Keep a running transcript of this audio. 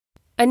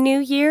A new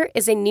year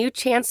is a new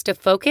chance to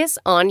focus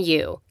on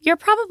you. You're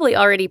probably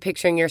already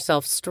picturing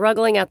yourself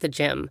struggling at the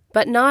gym,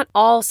 but not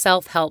all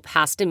self-help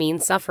has to mean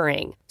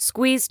suffering.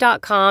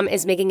 Squeeze.com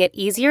is making it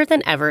easier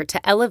than ever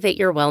to elevate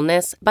your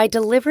wellness by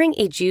delivering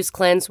a juice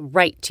cleanse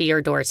right to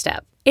your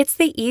doorstep. It's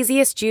the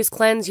easiest juice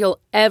cleanse you'll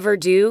ever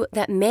do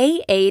that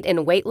may aid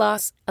in weight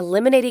loss,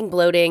 eliminating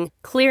bloating,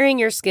 clearing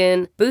your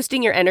skin,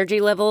 boosting your energy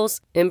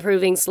levels,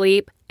 improving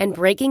sleep, and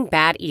breaking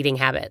bad eating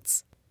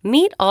habits.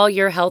 Meet all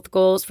your health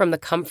goals from the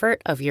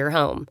comfort of your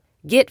home.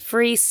 Get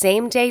free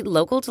same-day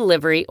local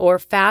delivery or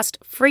fast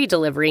free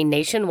delivery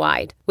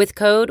nationwide with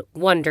code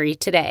WONDERY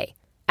today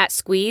at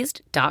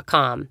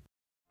squeezed.com.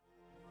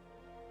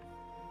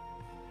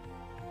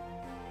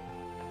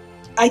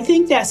 I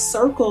think that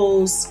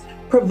circles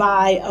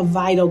provide a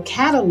vital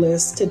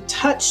catalyst to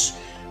touch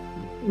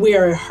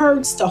where it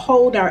hurts, to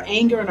hold our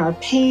anger and our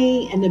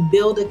pain, and to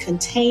build a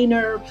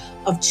container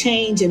of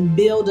change and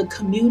build a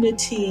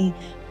community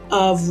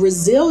of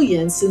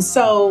resilience. And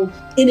so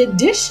in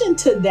addition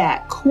to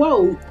that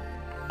quote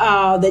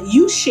that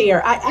you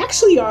share, I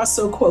actually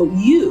also quote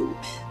you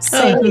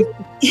saying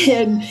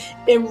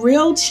in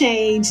Real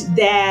Change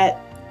that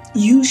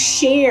you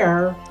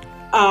share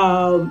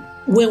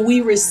when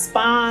we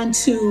respond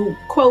to,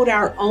 quote,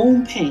 our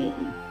own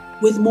pain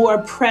with more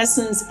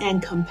presence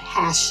and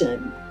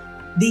compassion,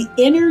 the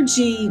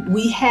energy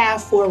we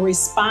have for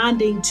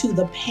responding to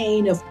the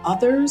pain of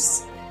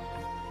others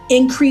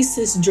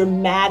increases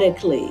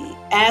dramatically,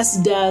 as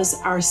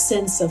does our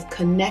sense of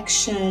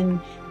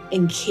connection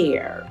and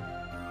care.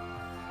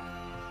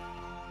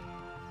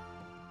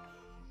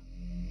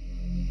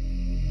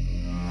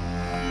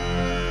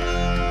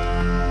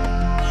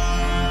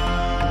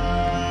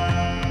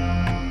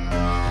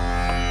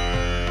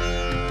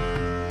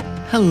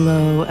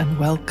 Hello and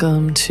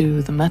welcome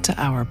to the Meta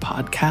Hour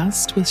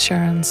podcast with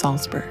Sharon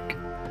Salzberg.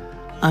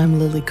 I'm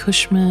Lily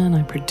Cushman.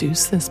 I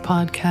produce this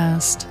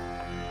podcast.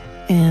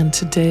 And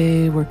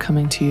today we're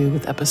coming to you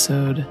with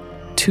episode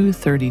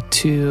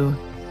 232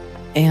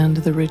 and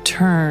the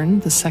return,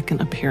 the second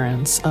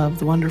appearance of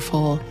the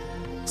wonderful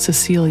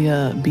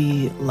Cecilia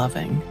B.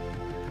 Loving.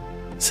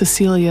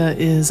 Cecilia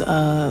is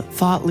a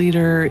thought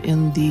leader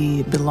in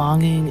the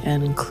belonging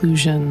and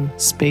inclusion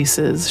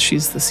spaces.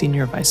 She's the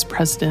senior vice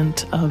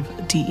president of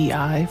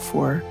DEI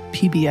for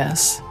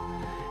PBS.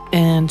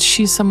 And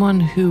she's someone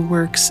who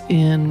works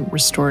in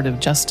restorative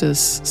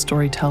justice,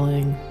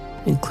 storytelling,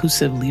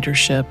 inclusive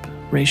leadership,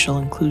 racial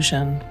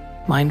inclusion,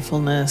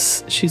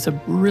 mindfulness. She's a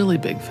really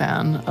big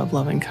fan of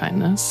loving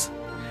kindness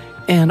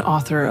and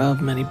author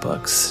of many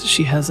books.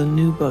 She has a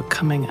new book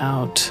coming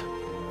out,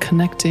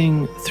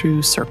 Connecting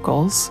Through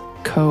Circles,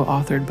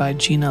 co-authored by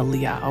Gina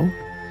Liao.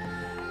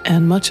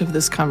 And much of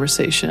this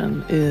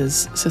conversation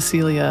is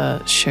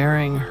Cecilia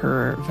sharing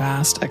her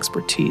vast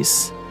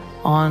expertise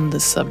on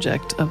the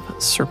subject of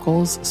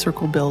circles,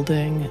 circle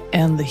building,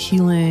 and the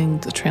healing,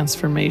 the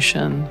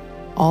transformation,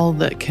 all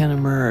that can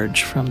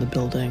emerge from the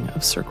building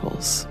of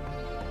circles.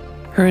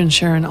 Her and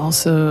Sharon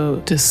also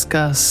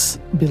discuss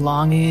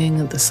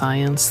belonging, the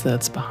science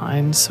that's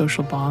behind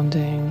social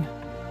bonding,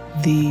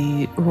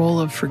 the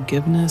role of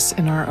forgiveness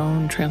in our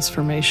own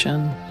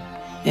transformation,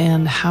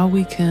 and how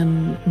we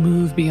can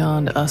move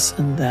beyond us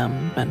and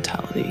them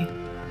mentality.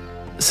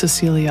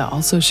 Cecilia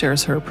also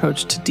shares her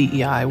approach to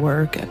DEI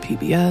work at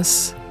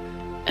PBS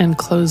and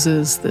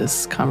closes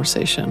this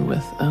conversation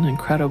with an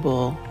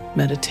incredible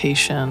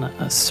meditation,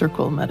 a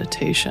circle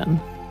meditation,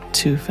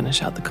 to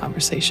finish out the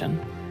conversation.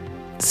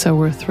 So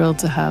we're thrilled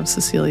to have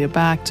Cecilia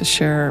back to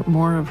share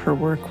more of her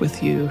work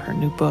with you, her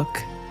new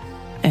book,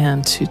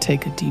 and to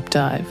take a deep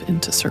dive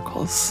into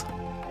circles.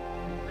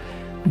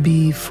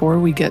 Before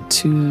we get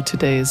to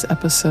today's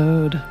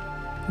episode,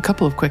 a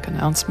couple of quick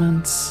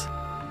announcements.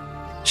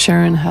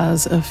 Sharon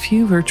has a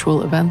few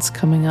virtual events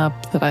coming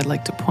up that I'd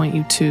like to point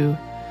you to.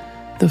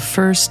 The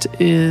first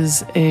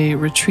is a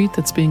retreat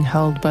that's being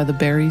held by the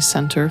Barry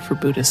Center for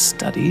Buddhist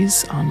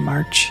Studies on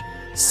March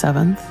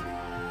 7th.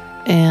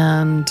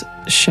 And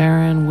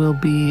Sharon will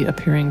be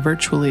appearing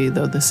virtually,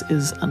 though this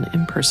is an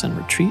in-person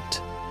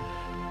retreat.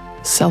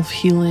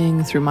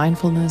 Self-healing through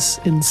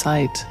mindfulness,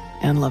 insight,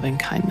 and loving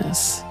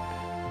kindness.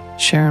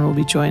 Sharon will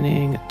be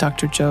joining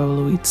Dr. Joe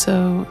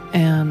Luizzo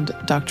and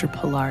Dr.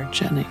 Pilar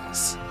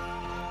Jennings.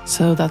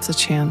 So that's a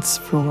chance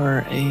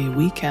for a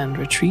weekend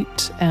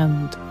retreat,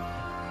 and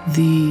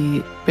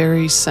the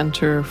Barry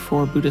Center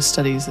for Buddhist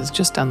Studies is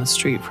just down the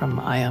street from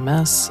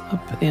IMS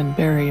up in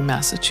Barry,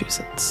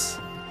 Massachusetts.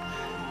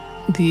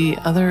 The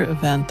other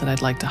event that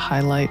I'd like to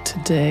highlight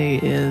today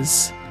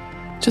is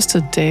just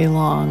a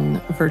day-long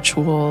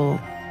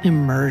virtual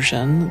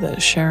immersion that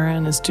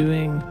Sharon is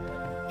doing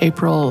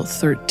April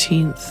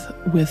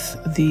 13th with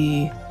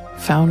the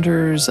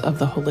founders of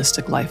the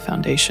Holistic Life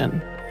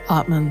Foundation,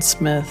 Atman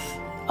Smith,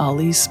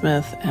 Ali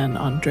Smith, and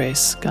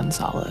Andres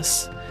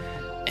Gonzalez.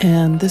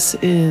 And this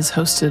is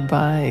hosted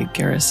by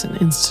Garrison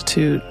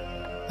Institute.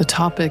 The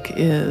topic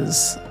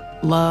is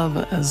love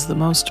as the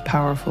most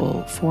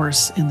powerful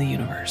force in the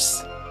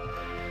universe.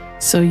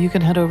 So you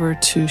can head over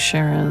to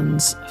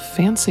Sharon's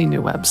fancy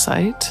new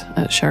website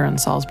at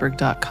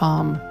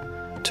sharonsalzberg.com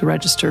to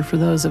register for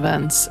those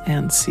events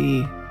and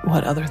see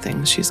what other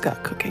things she's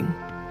got cooking.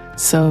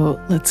 So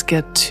let's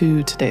get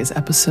to today's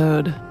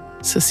episode,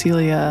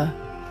 Cecilia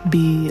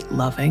B.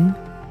 Loving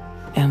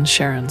and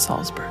Sharon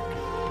Salzberg.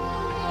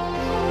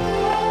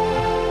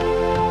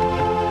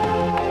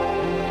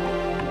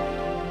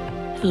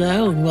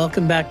 Hello, and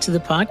welcome back to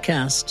the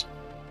podcast.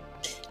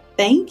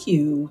 Thank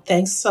you.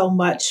 Thanks so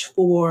much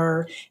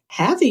for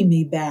having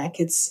me back.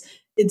 It's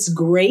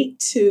great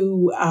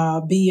to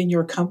be in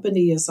your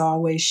company as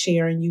always,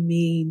 Sharon. You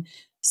mean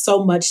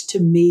so much to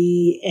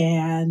me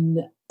and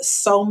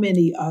so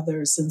many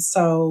others. And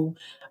so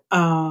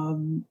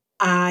I'm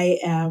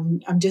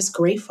just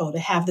grateful to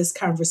have this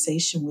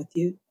conversation with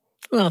you.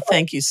 Well,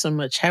 thank you so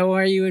much. How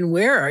are you and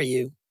where are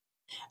you?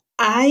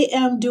 I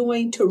am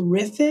doing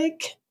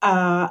terrific.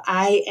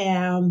 I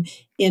am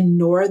in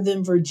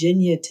Northern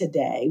Virginia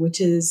today, which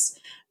is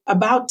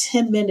about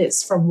 10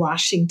 minutes from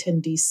Washington,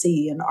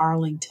 D.C. in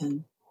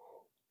Arlington.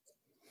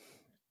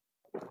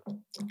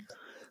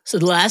 So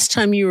the last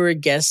time you were a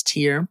guest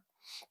here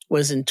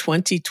was in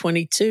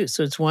 2022.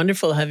 So it's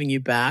wonderful having you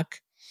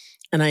back.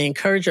 And I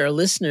encourage our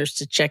listeners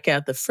to check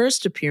out the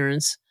first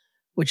appearance,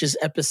 which is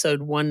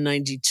episode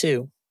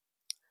 192.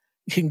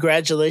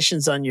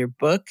 Congratulations on your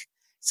book.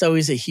 It's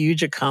always a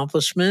huge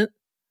accomplishment.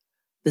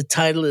 The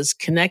title is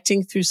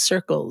Connecting Through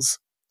Circles,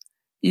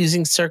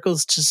 Using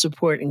Circles to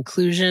Support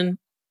Inclusion,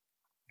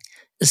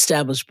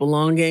 Establish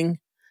Belonging,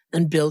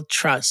 and Build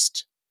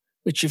Trust,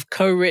 which you've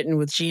co-written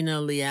with Gina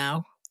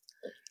Liao.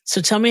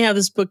 So tell me how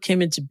this book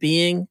came into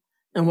being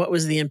and what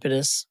was the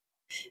impetus?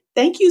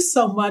 Thank you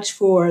so much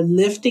for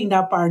lifting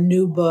up our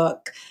new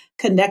book,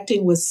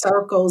 Connecting with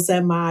Circles.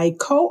 And my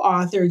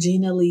co-author,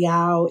 Gina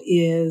Liao,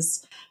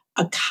 is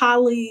a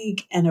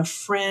colleague and a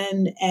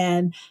friend.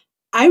 And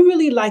I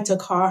really like to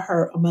call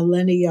her a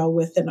millennial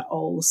with an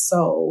old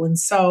soul. And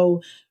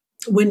so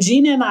when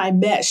Gina and I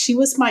met, she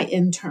was my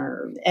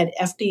intern at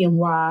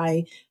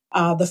FDNY,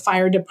 the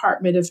fire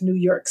department of New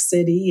York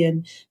City,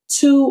 and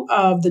two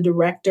of the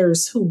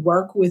directors who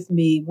worked with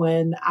me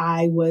when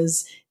I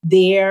was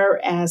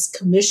there as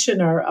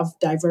Commissioner of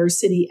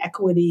Diversity,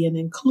 Equity, and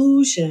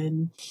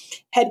Inclusion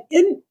had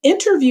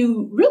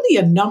interviewed really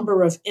a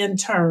number of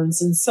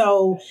interns. And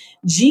so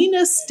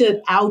Gina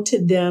stood out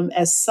to them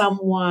as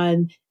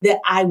someone that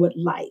I would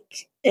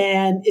like.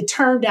 And it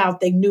turned out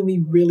they knew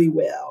me really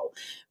well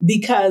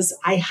because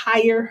I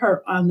hired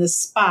her on the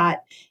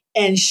spot.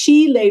 And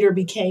she later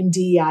became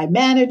DEI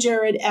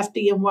manager at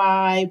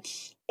FDNY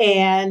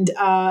and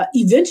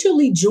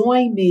eventually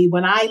joined me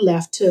when I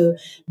left to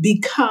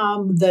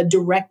become the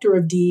director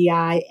of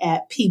DEI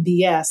at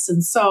PBS.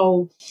 And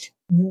so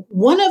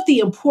one of the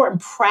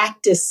important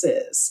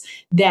practices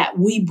that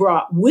we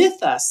brought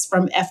with us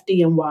from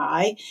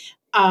FDNY,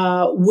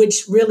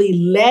 which really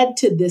led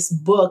to this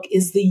book,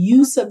 is the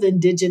use of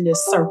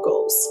Indigenous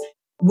circles,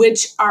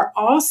 which are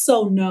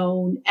also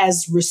known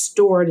as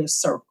restorative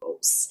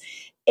circles,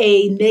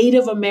 a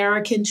Native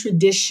American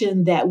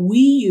tradition that we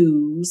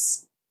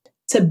use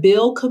to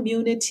build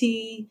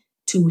community,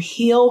 to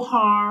heal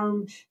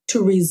harm,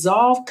 to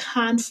resolve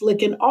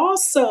conflict, and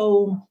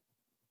also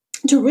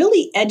to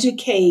really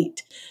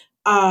educate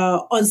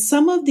on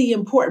some of the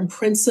important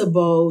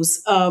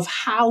principles of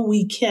how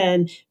we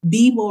can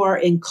be more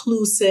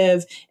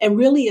inclusive and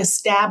really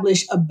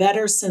establish a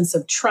better sense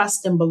of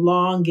trust and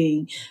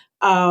belonging.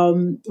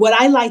 What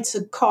I like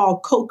to call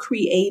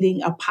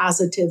co-creating a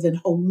positive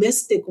and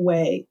holistic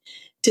way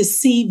to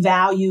see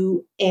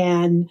value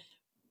and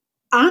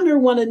honor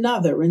one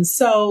another. And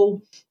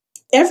so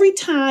every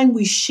time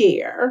we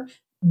share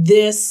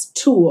this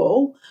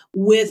tool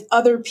with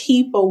other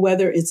people,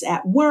 whether it's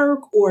at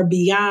work or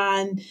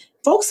beyond,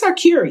 folks are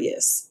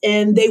curious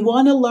and they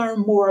want to learn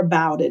more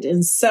about it.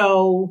 And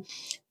so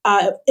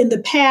in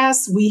the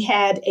past, we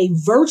had a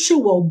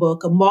virtual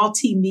book, a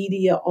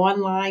multimedia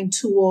online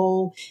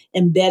tool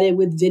embedded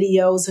with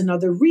videos and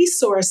other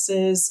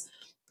resources.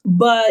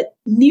 But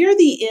near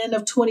the end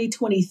of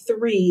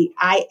 2023,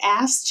 I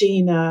asked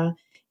Gina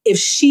if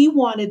she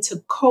wanted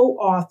to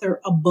co-author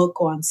a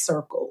book on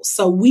circles.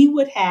 So we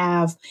would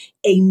have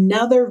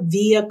another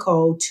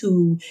vehicle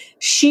to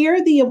share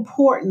the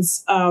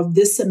importance of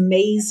this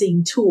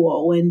amazing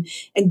tool. And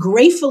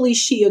gratefully,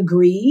 she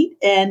agreed.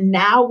 And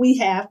now we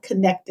have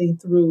Connecting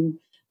Through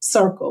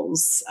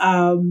Circles.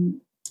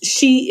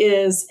 She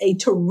is a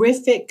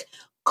terrific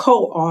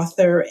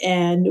co-author,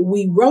 and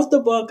we wrote the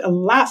book a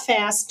lot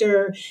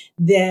faster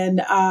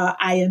than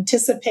I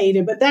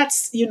anticipated, but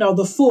that's,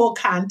 the full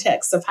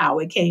context of how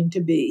it came to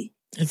be.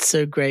 It's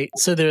so great.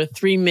 So there are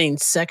three main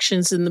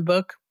sections in the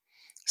book: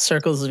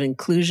 circles of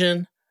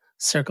inclusion,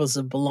 circles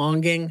of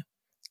belonging,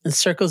 and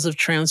circles of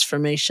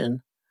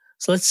transformation.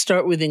 So let's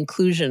start with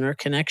inclusion or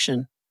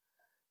connection.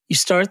 You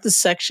start the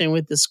section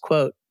with this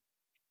quote: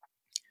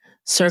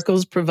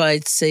 "Circles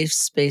provide safe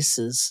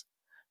spaces,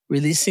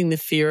 releasing the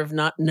fear of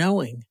not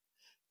knowing,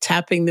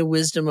 tapping the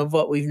wisdom of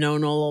what we've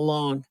known all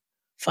along,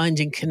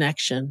 finding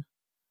connection."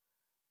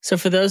 So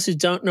for those who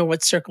don't know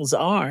what circles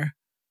are,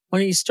 why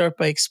don't you start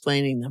by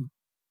explaining them?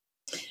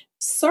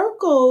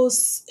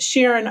 Circles,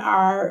 Sharon,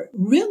 are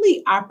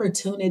really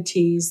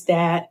opportunities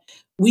that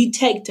we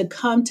take to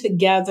come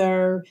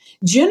together,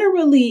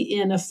 generally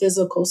in a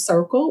physical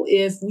circle,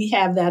 if we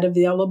have that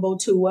available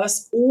to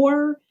us,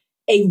 or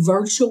a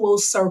virtual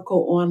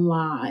circle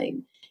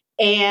online.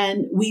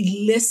 And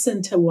we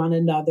listen to one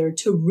another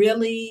to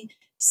really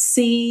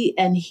see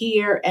and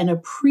hear and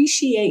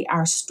appreciate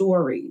our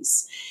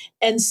stories.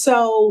 And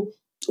so,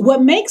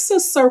 what makes a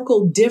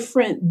circle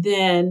different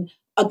than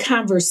a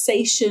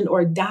conversation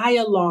or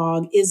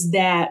dialogue is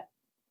that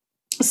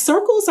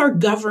circles are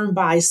governed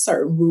by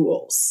certain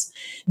rules.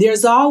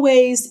 There's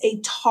always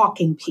a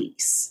talking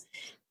piece,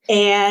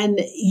 and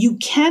you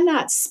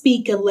cannot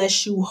speak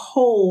unless you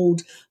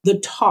hold the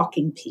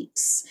talking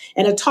piece.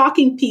 And a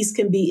talking piece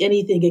can be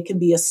anything. It can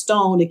be a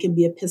stone, it can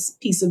be a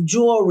piece of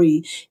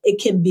jewelry,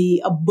 it can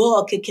be a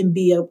book, it can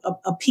be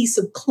a piece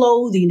of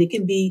clothing, it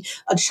can be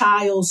a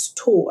child's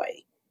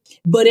toy,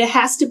 but it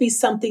has to be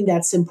something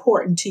that's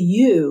important to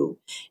you.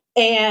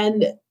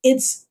 And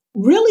it's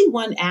really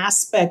one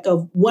aspect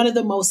of one of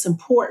the most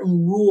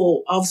important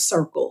rule of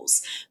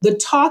circles. The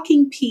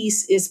talking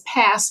piece is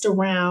passed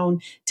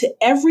around to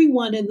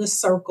everyone in the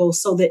circle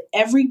so that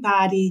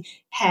everybody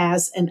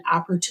has an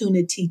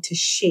opportunity to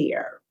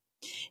share.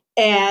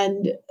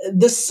 And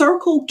the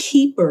circle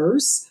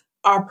keepers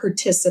are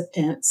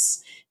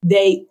participants.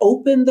 They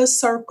open the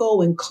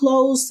circle and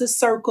close the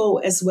circle,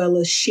 as well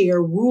as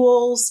share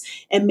rules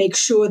and make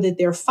sure that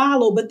they're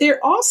followed, but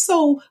they're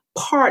also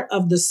part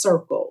of the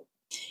circle.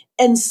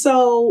 And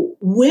so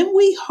when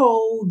we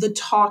hold the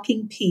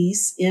talking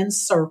piece in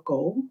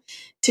circle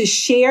to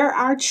share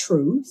our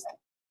truth,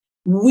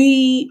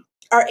 we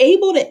are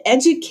able to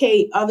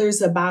educate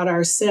others about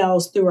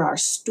ourselves through our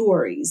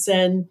stories.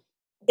 And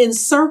in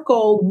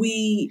circle,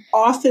 we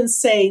often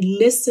say,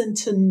 listen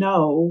to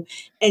know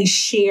and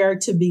share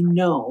to be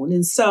known.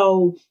 And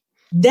so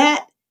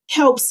that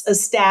helps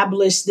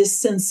establish this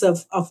sense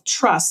of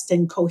trust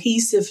and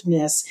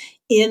cohesiveness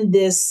in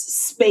this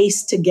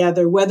space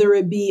together, whether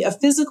it be a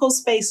physical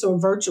space or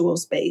virtual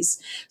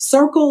space.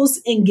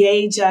 Circles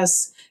engage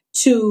us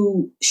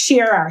to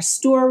share our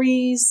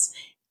stories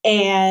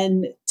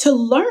and to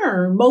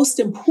learn, most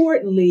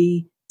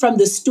importantly, from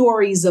the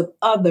stories of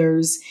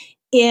others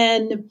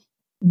in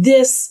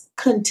this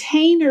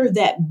container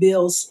that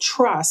builds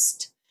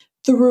trust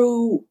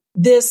through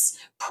this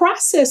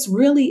process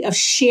really of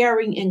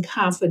sharing in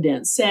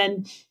confidence.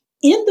 And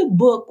in the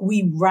book,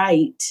 we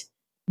write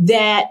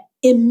that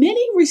in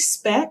many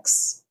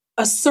respects,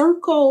 a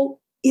circle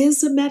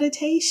is a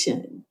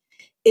meditation.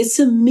 It's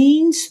a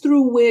means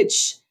through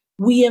which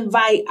we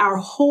invite our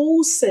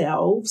whole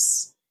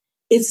selves.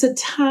 It's a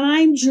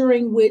time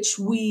during which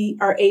we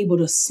are able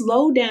to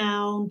slow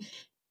down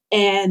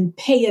and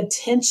pay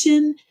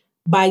attention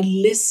by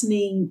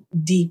listening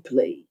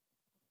deeply.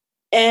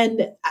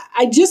 And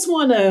I just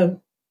want to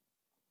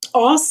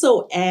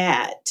also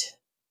add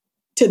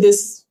to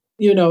this,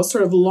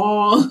 sort of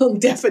long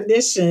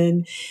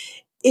definition,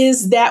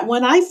 is that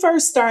when I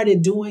first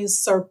started doing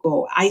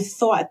circle, I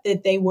thought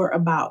that they were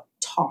about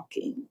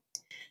talking.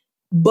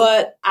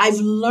 But I've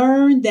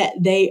learned that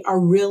they are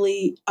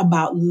really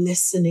about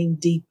listening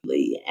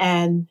deeply.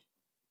 And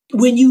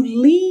when you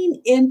lean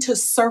into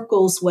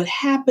circles, what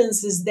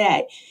happens is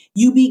that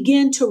you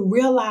begin to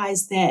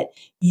realize that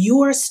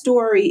your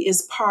story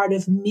is part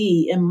of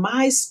me and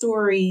my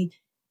story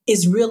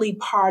is really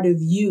part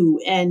of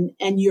you. And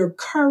your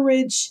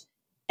courage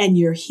and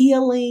your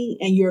healing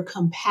and your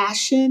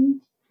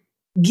compassion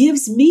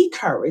gives me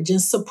courage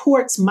and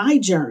supports my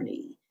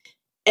journey.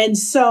 And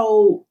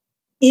so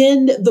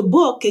in the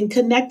book, in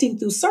Connecting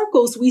Through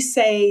Circles, we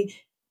say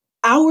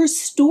our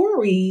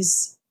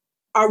stories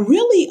are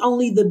really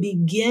only the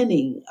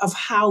beginning of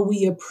how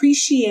we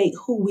appreciate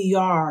who we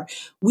are.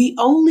 We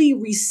only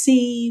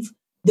receive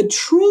the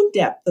true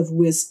depth of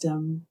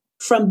wisdom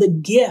from the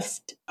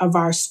gift of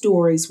our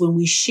stories when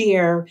we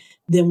share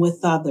them with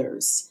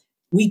others.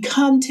 We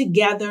come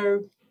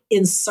together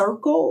in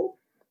circle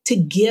to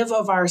give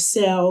of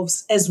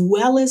ourselves as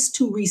well as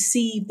to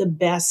receive the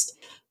best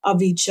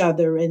of each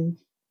other. And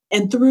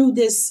through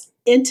this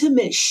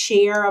intimate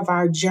share of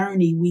our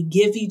journey, we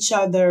give each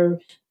other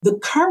the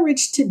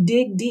courage to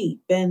dig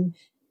deep and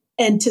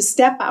to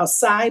step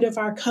outside of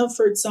our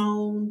comfort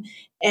zone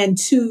and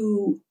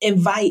to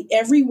invite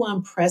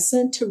everyone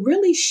present to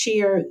really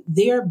share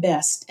their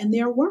best and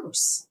their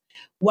worst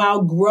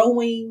while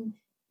growing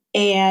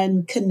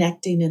and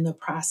connecting in the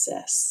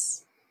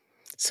process.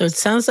 So it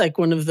sounds like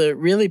one of the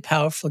really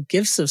powerful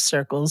gifts of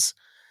circles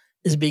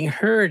is being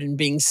heard and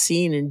being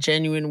seen in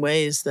genuine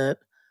ways that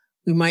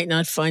we might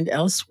not find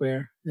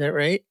elsewhere. Is that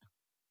right?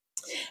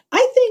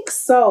 I think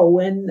so.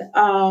 And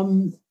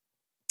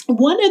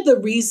one of the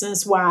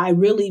reasons why I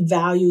really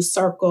value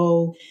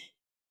circle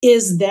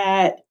is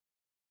that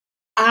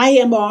I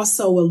am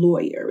also a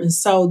lawyer. And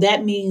so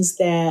that means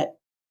that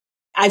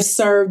I've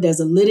served as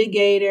a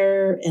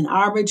litigator, an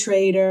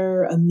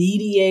arbitrator, a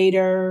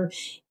mediator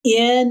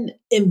in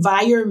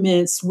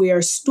environments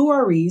where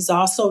stories,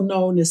 also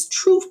known as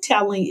truth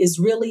telling, is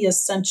really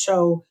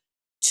essential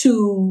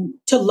to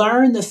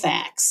learn the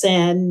facts.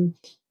 And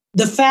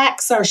the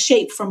facts are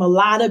shaped from a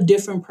lot of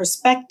different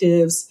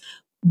perspectives,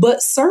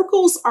 but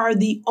circles are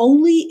the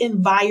only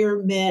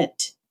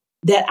environment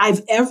that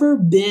I've ever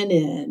been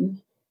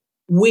in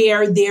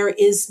where there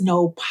is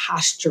no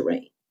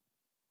posturing.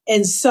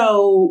 And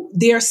so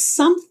there's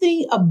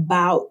something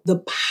about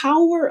the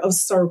power of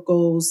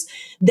circles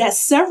that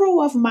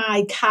several of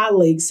my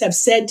colleagues have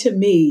said to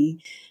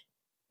me,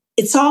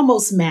 it's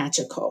almost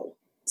magical.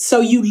 So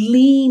you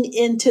lean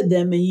into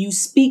them and you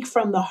speak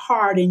from the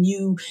heart and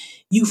you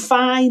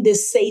find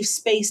this safe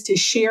space to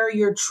share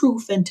your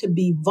truth and to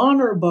be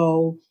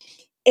vulnerable.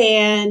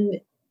 And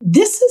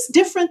this is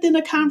different than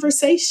a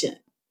conversation.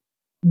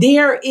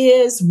 There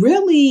is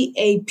really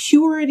a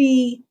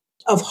purity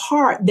of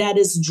heart that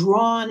is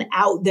drawn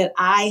out that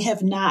I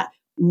have not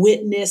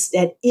witnessed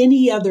at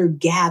any other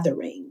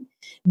gathering.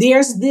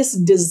 There's this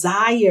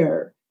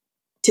desire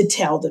to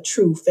tell the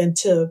truth and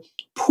to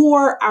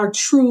pour our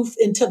truth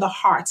into the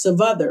hearts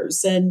of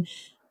others. And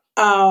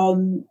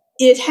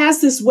it has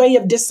this way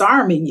of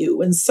disarming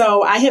you. And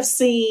so I have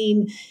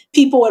seen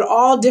people at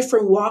all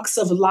different walks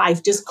of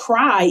life just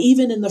cry,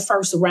 even in the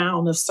first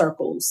round of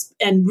circles,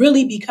 and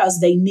really because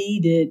they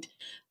needed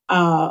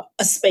a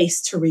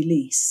space to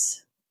release.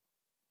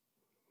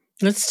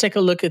 Let's take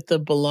a look at the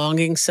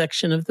belonging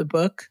section of the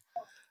book.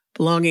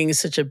 Belonging is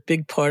such a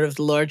big part of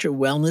the larger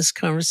wellness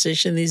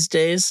conversation these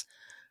days.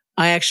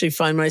 I actually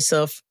find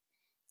myself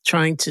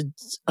trying to,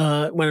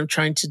 when I'm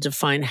trying to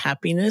define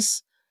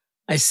happiness,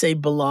 I say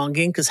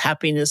belonging because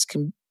happiness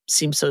can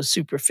seem so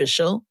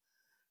superficial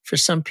for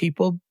some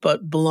people,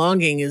 but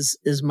belonging is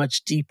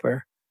much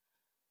deeper.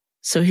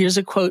 So here's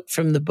a quote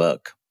from the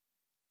book.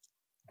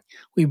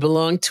 We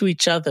belong to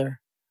each other.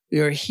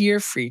 We are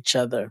here for each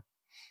other.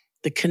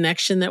 The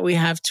connection that we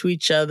have to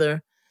each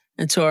other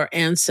and to our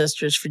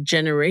ancestors for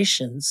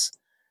generations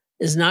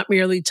is not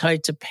merely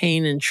tied to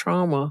pain and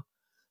trauma,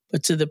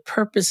 but to the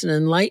purpose and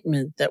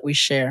enlightenment that we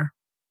share.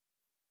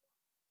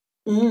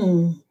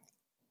 Thank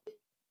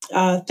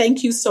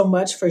you so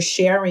much for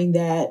sharing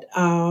that.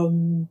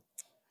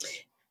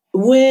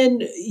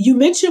 When you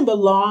mentioned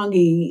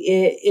belonging,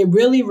 it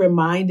really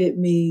reminded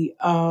me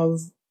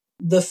of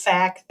the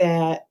fact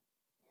that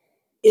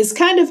it's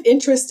kind of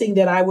interesting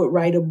that I would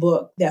write a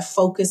book that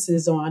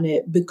focuses on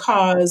it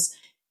because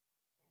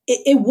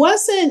it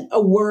wasn't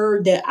a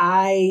word that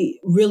I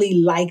really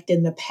liked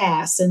in the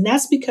past. And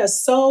that's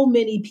because so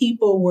many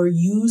people were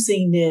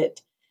using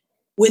it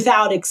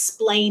without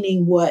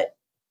explaining what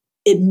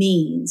it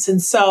means.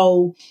 And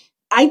so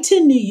I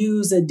tend to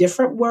use a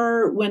different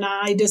word when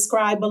I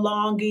describe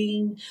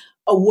belonging,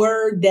 a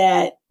word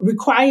that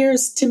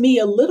requires to me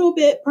a little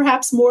bit,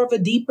 perhaps more of a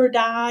deeper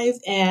dive.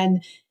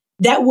 And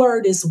that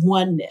word is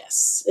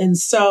oneness. And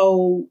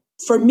so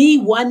for me,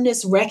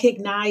 oneness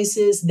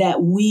recognizes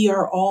that we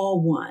are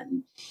all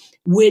one,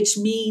 which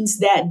means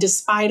that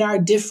despite our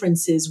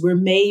differences, we're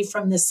made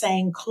from the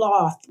same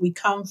cloth. We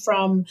come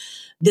from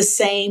the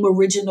same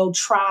original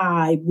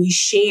tribe. We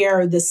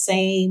share the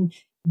same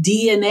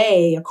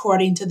DNA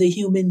according to the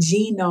Human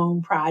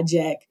Genome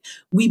Project.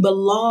 We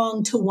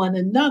belong to one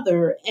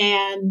another.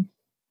 And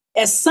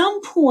at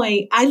some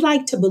point, I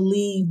like to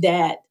believe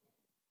that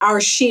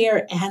our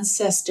shared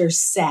ancestors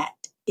sat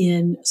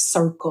in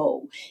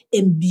circle,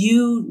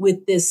 imbued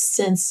with this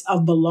sense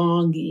of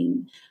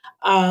belonging.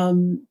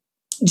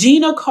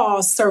 Gina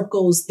calls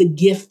circles the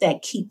gift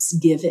that keeps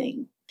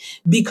giving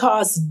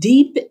because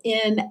deep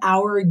in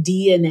our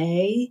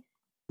DNA,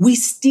 we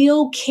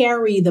still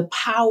carry the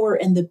power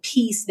and the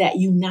peace that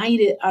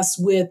united us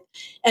with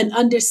an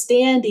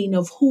understanding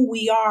of who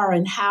we are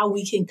and how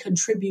we can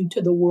contribute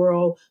to the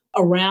world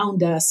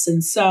around us.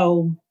 And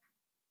so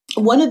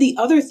one of the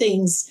other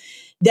things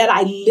that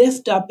I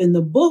lift up in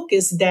the book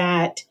is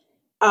that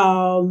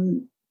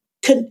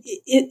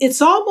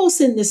it's almost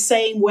in the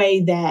same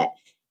way that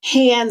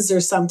hands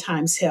are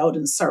sometimes held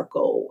in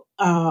circle.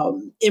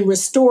 In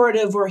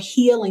restorative or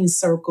healing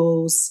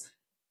circles,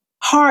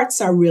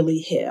 hearts are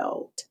really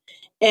held.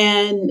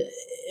 And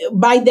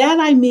by that,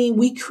 I mean,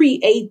 we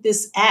create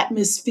this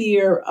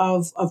atmosphere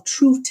of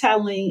truth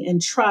telling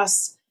and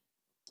trust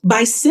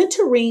by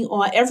centering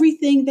on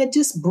everything that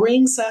just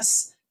brings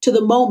us to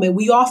the moment.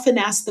 We often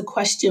ask the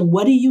question,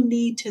 what do you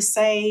need to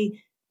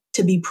say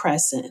to be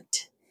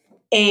present?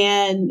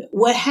 And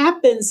what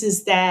happens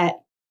is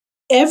that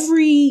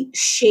every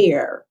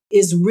share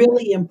is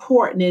really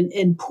important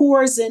and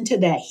pours into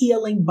that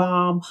healing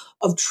balm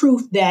of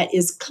truth that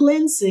is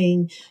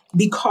cleansing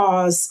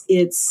because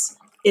it's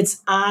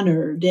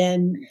honored.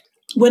 And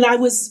when I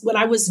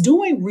was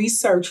doing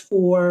research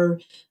for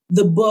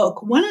the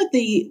book, one of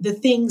the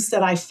things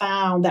that I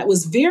found that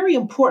was very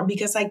important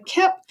because I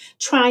kept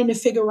trying to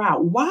figure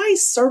out why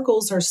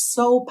circles are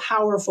so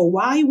powerful,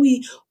 why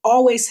we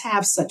always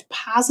have such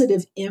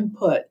positive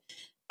input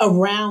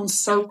around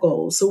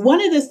circles. So one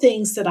of the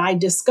things that I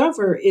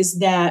discover is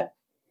that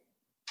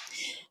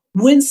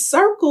When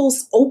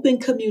circles open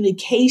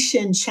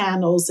communication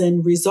channels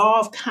and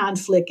resolve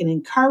conflict and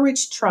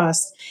encourage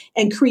trust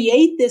and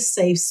create this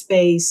safe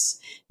space,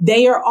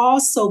 they are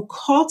also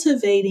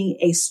cultivating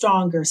a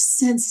stronger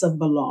sense of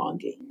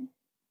belonging.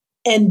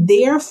 And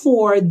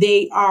therefore,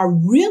 they are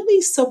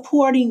really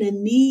supporting a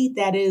need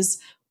that is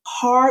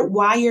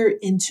hardwired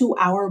into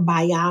our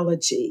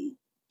biology.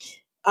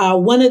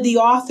 One of the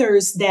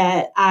authors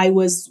that I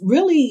was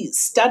really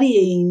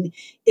studying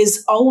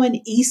is Owen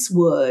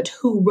Eastwood,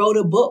 who wrote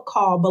a book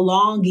called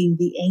Belonging,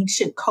 the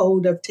Ancient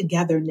Code of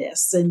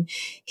Togetherness. And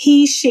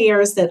he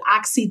shares that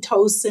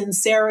oxytocin,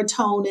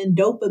 serotonin,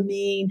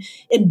 dopamine,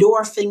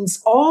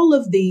 endorphins, all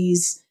of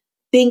these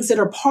things that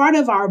are part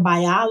of our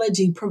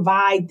biology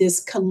provide this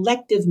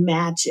collective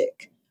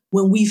magic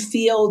when we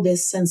feel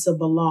this sense of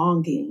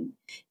belonging.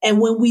 And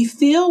when we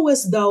feel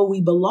as though we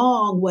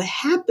belong, what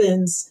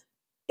happens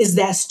is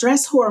that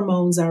stress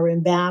hormones are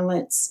in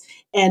balance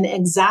and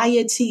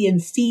anxiety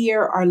and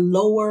fear are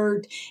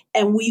lowered.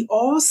 And we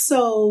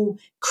also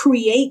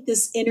create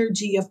this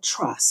energy of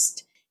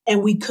trust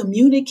and we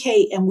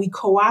communicate and we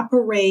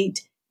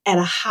cooperate at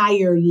a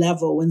higher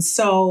level. And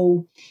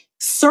so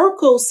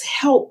circles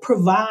help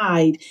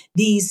provide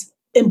these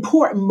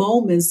important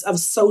moments of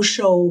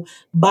social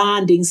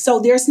bonding.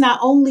 So there's not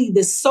only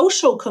the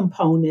social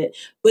component,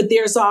 but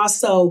there's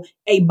also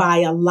a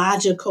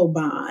biological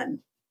bond.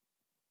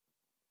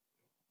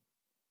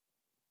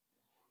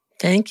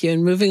 Thank you.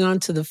 And moving on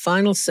to the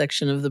final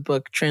section of the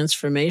book,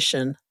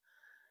 Transformation,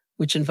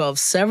 which involves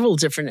several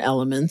different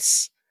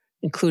elements,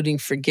 including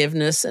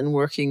forgiveness and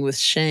working with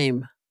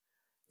shame.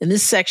 In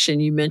this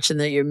section, you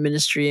mentioned that your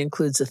ministry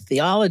includes a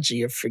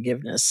theology of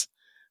forgiveness,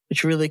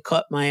 which really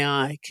caught my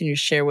eye. Can you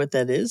share what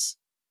that is?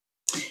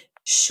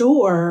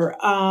 Sure.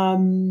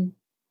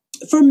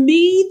 For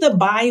me, the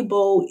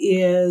Bible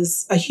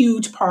is a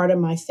huge part of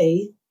my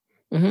faith.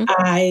 Mm-hmm.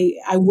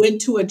 I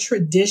went to a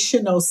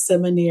traditional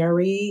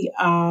seminary,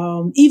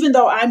 even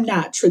though I'm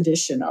not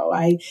traditional.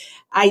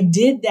 I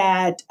did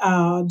that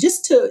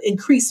just to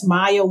increase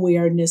my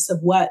awareness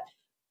of what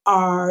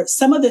are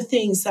some of the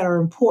things that are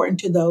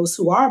important to those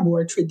who are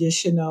more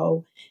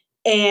traditional.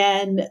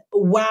 And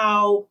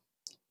while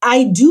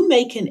I do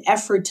make an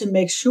effort to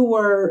make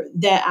sure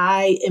that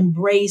I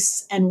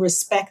embrace and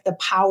respect the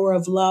power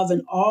of love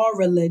in all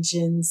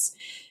religions,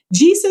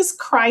 Jesus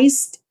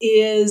Christ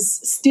is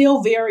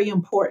still very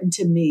important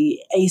to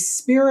me, a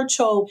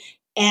spiritual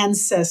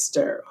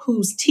ancestor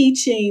whose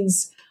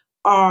teachings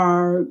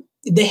are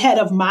the head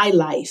of my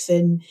life.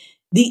 And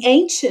the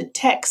ancient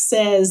text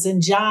says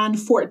in John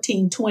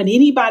 14:20,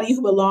 anybody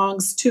who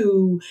belongs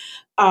to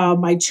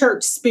my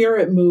church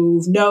spirit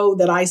move know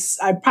that I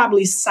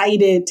probably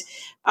cite it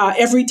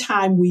every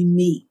time we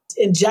meet.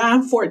 In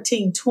John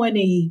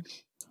 14:20,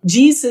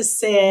 Jesus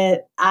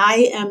said,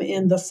 I am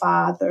in the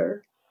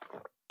Father,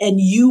 and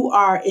you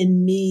are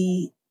in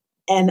me,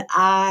 and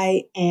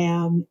I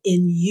am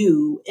in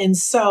you. And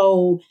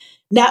so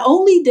not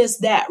only does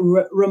that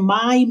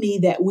remind me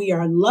that we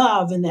are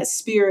love and that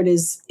spirit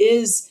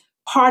is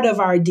part of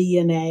our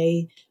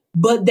DNA,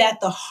 but that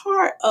the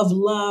heart of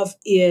love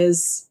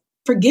is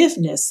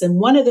forgiveness. And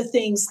one of the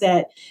things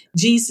that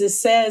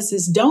Jesus says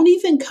is don't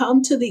even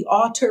come to the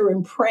altar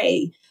and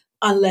pray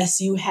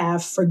unless you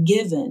have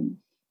forgiven.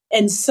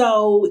 And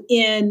so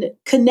in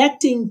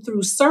connecting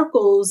through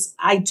circles,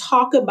 I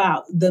talk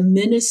about the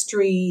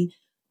ministry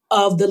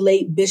of the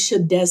late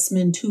Bishop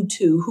Desmond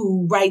Tutu,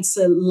 who writes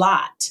a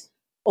lot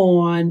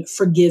on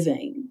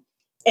forgiving.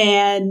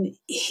 And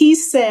he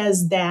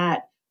says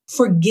that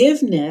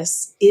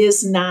forgiveness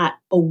is not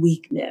a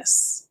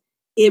weakness.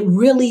 It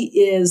really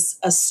is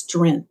a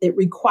strength. It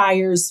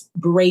requires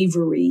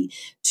bravery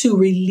to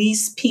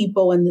release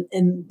people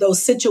in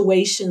those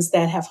situations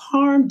that have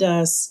harmed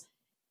us.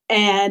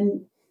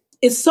 And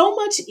it's so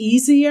much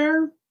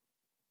easier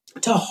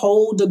to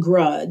hold a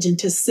grudge and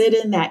to sit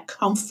in that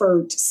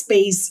comfort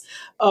space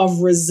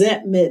of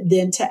resentment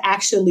than to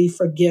actually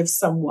forgive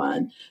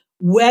someone,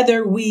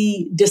 whether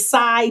we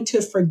decide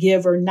to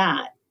forgive or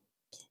not.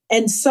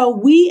 And so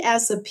we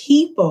as a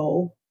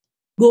people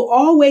will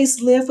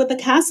always live with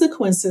the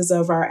consequences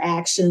of our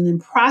action, and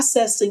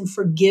processing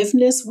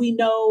forgiveness we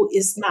know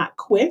is not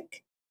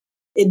quick.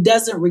 It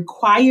doesn't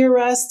require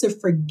us to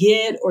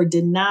forget or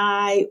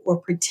deny or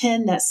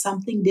pretend that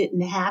something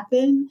didn't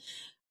happen.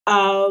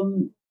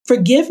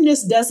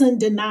 Forgiveness doesn't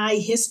deny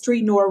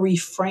history nor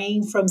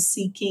refrain from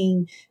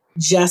seeking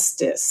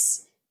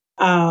justice.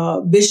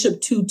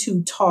 Bishop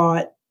Tutu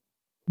taught,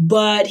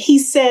 but he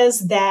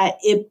says that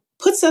it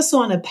puts us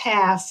on a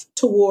path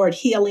toward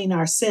healing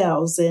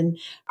ourselves and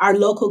our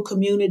local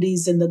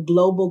communities and the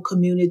global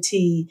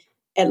community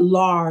at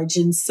large.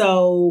 And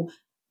so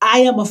I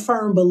am a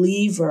firm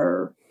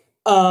believer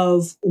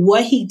of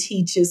what he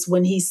teaches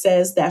when he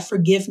says that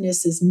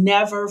forgiveness is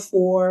never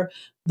for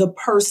the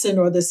person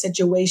or the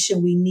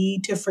situation we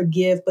need to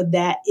forgive, but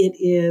that it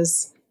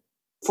is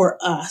for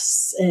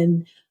us.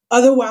 And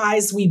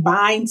otherwise, we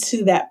bind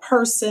to that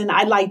person.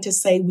 I like to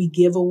say we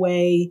give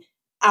away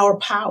our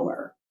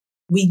power.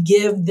 We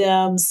give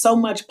them so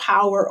much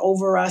power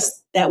over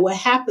us that what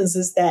happens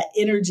is that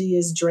energy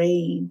is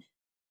drained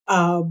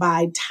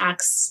by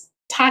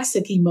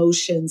toxic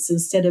emotions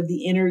instead of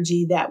the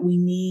energy that we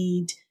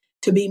need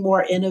to be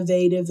more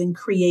innovative and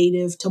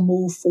creative, to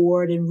move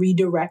forward and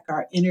redirect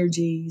our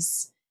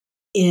energies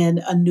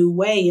in a new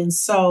way. And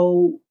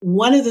so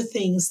one of the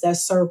things that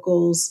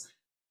circles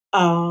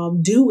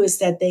do is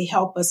that they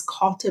help us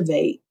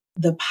cultivate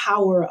the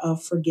power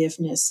of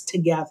forgiveness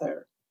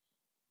together.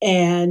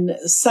 And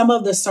some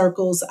of the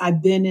circles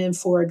I've been in,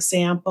 for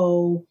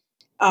example,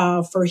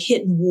 for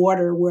Hidden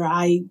Water, where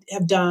I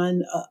have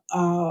done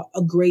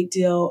a great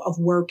deal of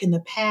work in the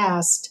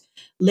past,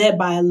 led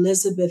by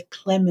Elizabeth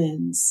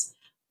Clemens.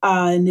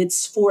 And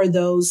it's for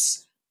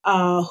those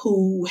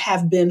who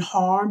have been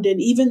harmed and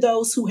even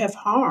those who have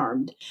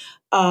harmed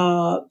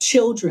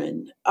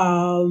children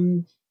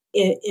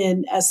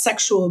in as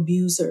sexual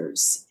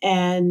abusers.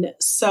 And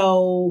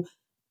so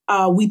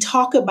we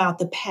talk about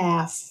the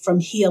path from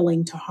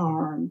healing to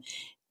harm.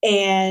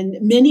 And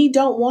many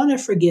don't want to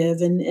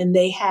forgive, and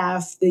they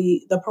have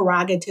the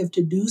prerogative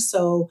to do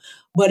so.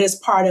 But as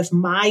part of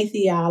my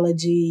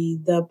theology,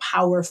 the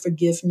power of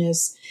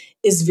forgiveness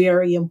is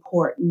very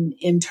important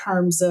in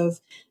terms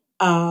of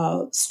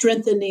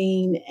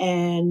strengthening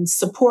and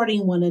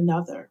supporting one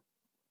another.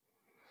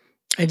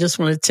 I just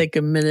want to take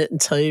a minute and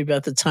tell you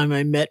about the time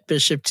I met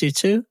Bishop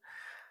Tutu,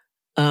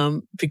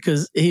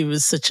 because he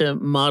was such a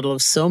model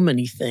of so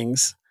many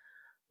things,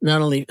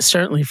 not only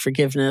certainly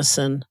forgiveness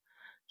and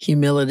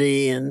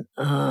humility and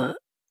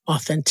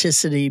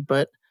authenticity,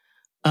 but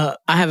I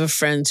have a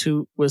friend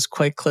who was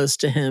quite close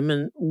to him,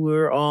 and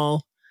we're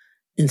all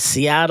in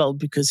Seattle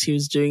because he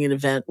was doing an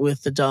event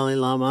with the Dalai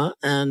Lama.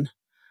 And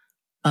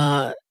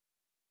I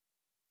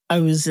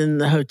was in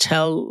the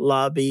hotel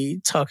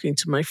lobby talking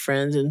to my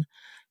friend, and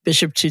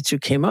Bishop Tutu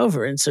came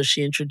over. And so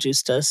she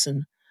introduced us,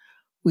 and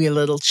we had a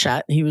little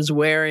chat. And he was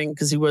wearing,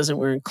 because he wasn't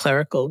wearing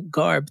clerical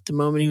garb at the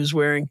moment, he was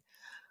wearing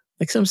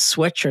like some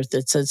sweatshirt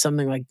that said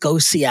something like "Go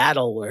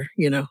Seattle," or,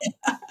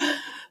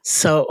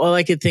 So all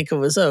I could think of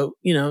was,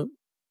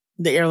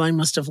 the airline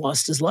must have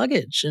lost his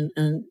luggage,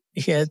 and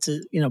he had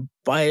to,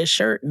 buy a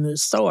shirt in the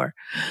store,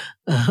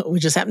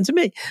 which just happened to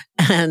me.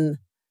 And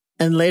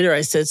later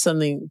I said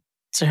something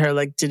to her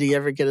like, "Did he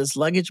ever get his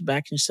luggage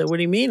back?" And she said, "What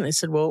do you mean?" I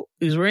said, "Well,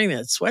 he was wearing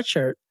that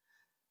sweatshirt,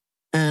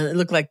 and it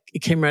looked like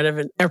it came right out of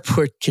an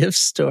airport gift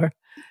store."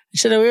 She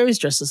said, "Oh, he always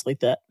dresses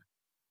like that,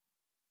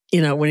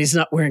 when he's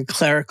not wearing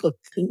clerical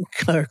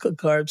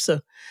garb." So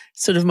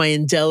sort of my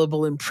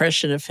indelible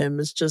impression of him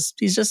is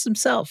he's just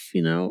himself,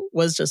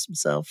 was just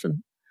himself,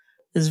 and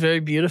is very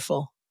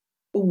beautiful.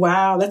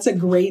 Wow, that's a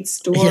great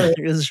story. Yeah,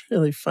 it was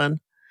really fun.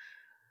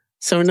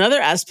 So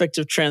another aspect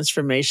of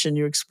transformation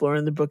you explore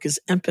in the book is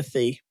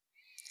empathy.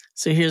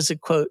 So here's a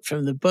quote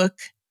from the book.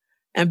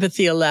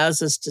 "Empathy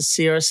allows us to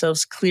see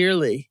ourselves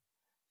clearly,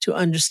 to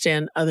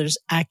understand others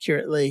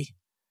accurately,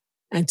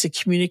 and to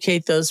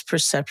communicate those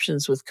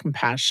perceptions with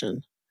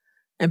compassion.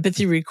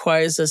 Empathy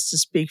requires us to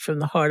speak from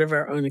the heart of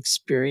our own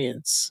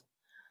experience."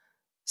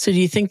 So do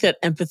you think that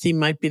empathy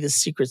might be the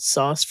secret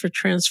sauce for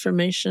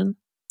transformation?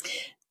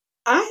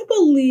 I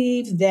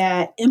believe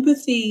that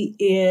empathy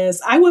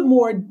I would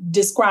more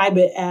describe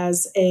it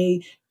as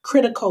a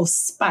critical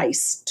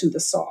spice to the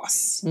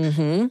sauce.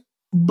 Mm-hmm.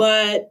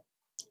 But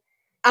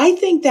I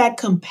think that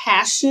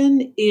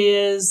compassion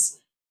is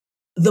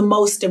the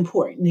most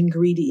important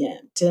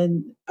ingredient.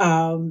 And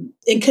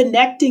in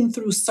connecting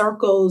through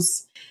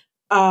circles,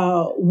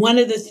 one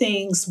of the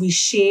things we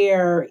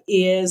share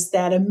is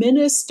that a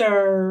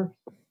minister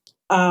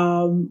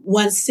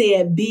once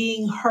said,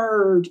 being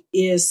heard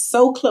is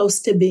so close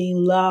to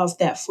being loved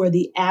that for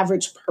the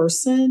average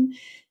person,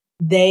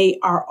 they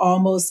are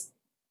almost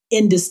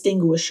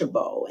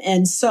indistinguishable.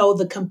 And so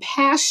the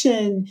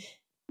compassion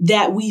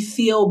that we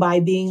feel by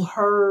being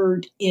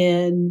heard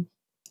in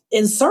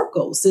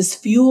circles is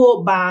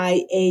fueled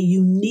by a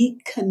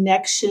unique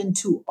connection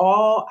to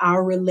all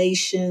our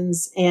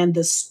relations and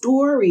the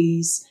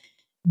stories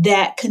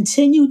that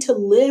continue to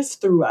live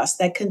through us,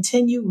 that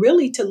continue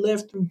really to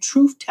live through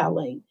truth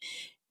telling.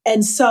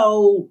 And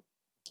so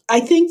I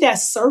think that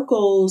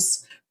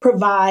circles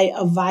provide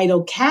a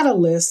vital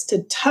catalyst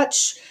to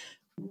touch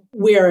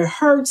where it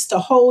hurts, to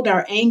hold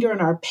our anger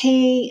and our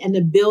pain, and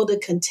to build a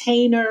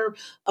container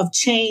of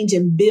change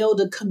and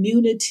build a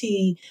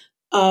community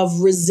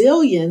of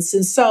resilience.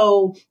 And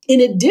so,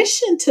 in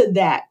addition to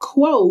that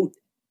quote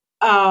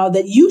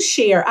that you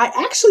share, I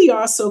actually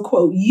also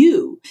quote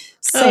you,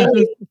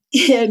 saying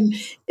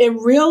in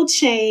Real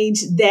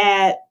Change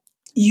that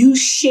you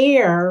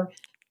share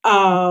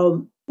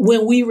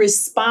when we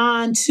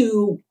respond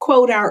to,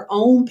 quote, our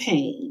own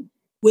pain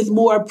with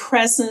more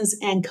presence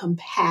and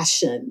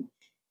compassion.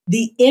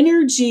 The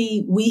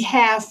energy we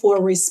have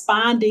for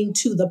responding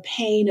to the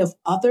pain of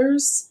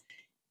others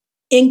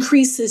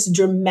increases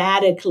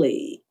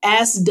dramatically,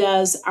 as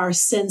does our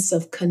sense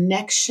of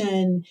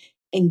connection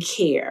and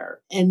care.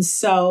 And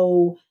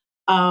so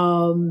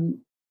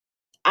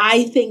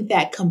I think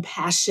that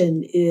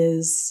compassion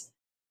is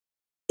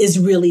is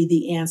really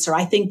the answer.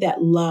 I think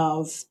that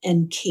love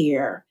and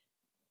care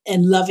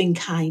and loving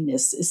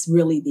kindness is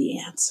really the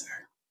answer.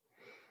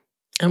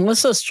 I'm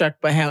also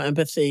struck by how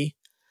empathy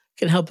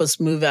can help us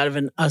move out of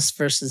an us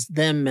versus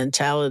them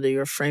mentality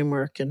or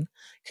framework. And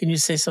can you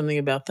say something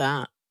about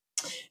that?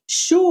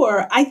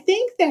 Sure. I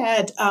think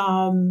that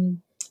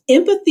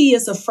empathy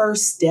is a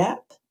first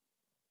step,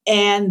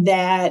 and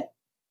that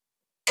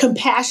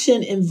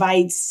compassion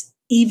invites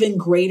even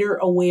greater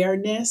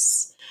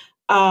awareness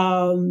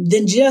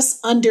than just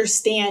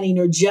understanding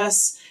or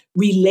just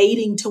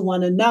relating to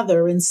one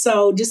another. And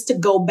so, just to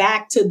go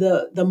back to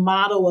the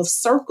model of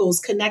circles,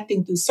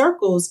 connecting through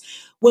circles,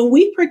 when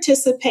we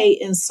participate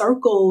in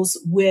circles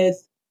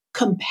with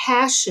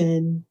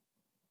compassion,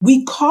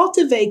 we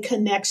cultivate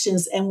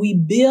connections and we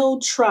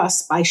build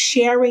trust by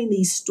sharing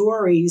these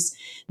stories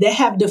that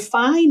have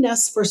defined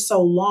us for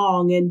so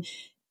long, and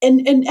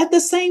at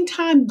the same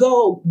time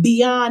go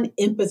beyond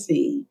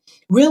empathy,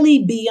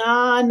 really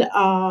beyond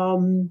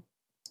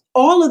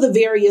all of the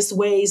various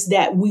ways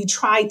that we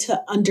try to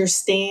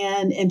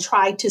understand and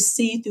try to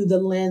see through the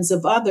lens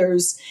of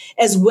others,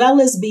 as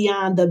well as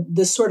beyond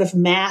the sort of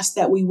mask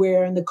that we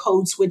wear and the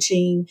code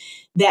switching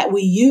that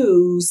we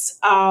use.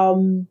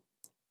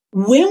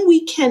 When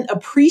we can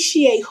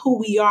appreciate who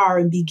we are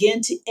and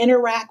begin to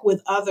interact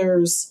with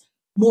others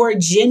more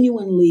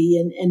genuinely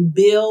and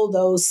build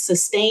those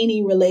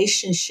sustaining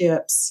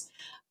relationships,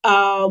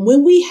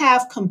 when we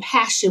have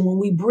compassion, when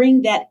we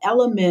bring that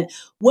element,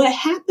 what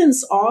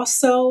happens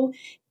also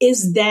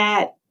is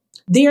that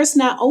there's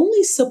not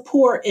only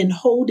support in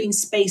holding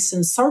space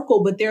and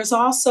circle, but there's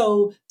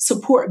also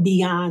support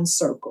beyond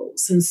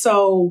circles. And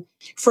so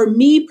for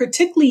me,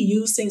 particularly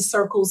using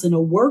circles in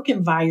a work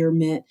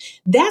environment,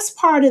 that's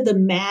part of the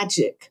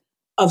magic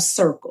of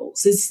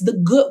circles. It's the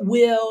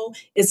goodwill.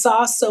 It's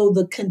also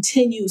the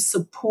continued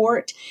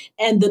support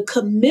and the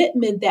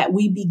commitment that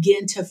we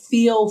begin to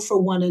feel for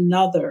one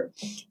another.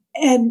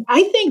 And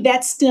I think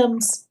that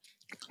stems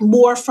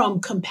more from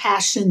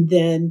compassion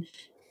than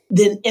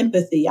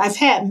empathy. I've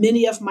had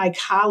many of my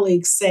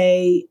colleagues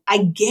say, I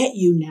get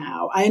you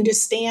now. I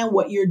understand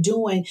what you're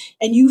doing.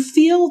 And you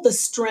feel the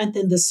strength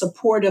and the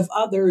support of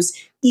others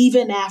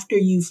even after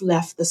you've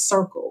left the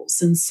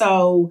circles. And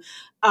so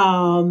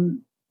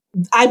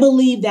I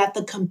believe that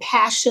the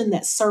compassion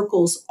that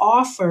circles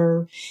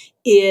offer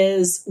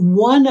is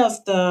one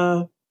of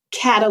the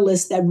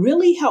catalysts that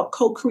really help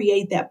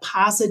co-create that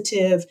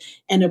positive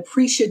and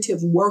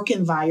appreciative work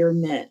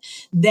environment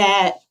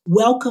that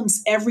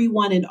welcomes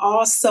everyone and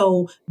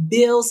also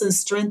builds and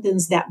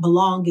strengthens that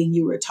belonging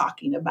you were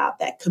talking about,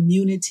 that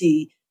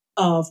community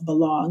of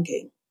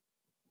belonging.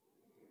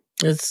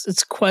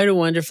 It's quite a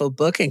wonderful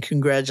book, and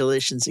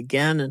congratulations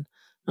again. And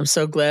I'm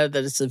so glad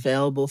that it's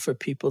available for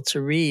people to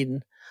read.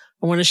 And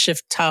I want to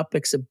shift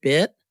topics a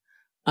bit.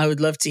 I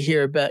would love to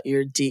hear about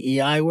your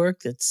DEI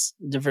work, that's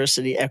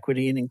diversity,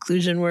 equity, and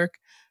inclusion work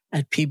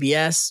at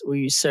PBS, where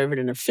you serve in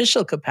an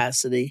official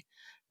capacity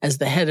as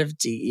the head of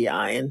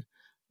DEI. And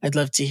I'd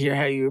love to hear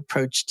how you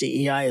approach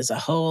DEI as a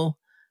whole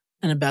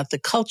and about the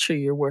culture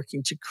you're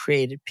working to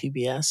create at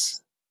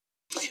PBS.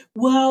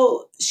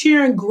 Well,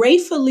 Sharon,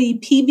 gratefully,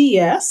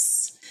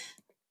 PBS,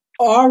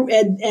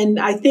 and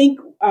I think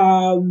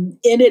in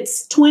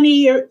its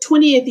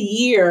 20th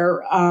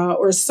year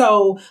or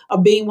so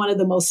of being one of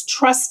the most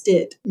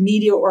trusted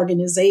media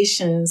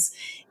organizations,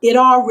 it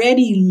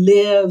already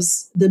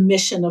lives the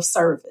mission of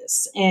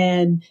service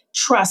and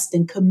trust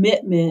and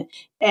commitment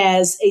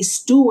as a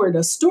steward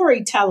of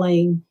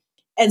storytelling.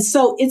 And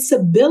so its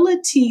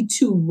ability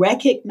to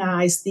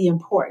recognize the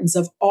importance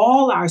of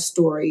all our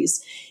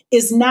stories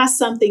is not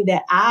something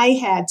that I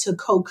had to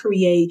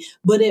co-create,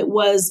 but it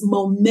was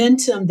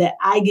momentum that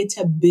I get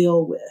to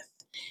build with.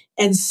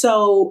 And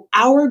so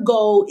our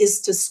goal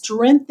is to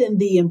strengthen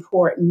the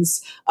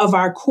importance of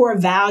our core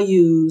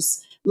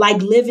values,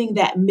 like living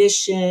that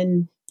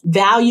mission,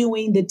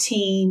 valuing the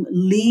team,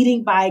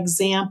 leading by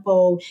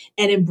example,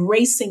 and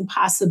embracing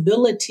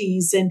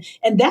possibilities. And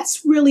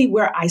that's really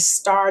where I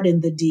start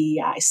in the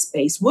DEI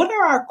space. What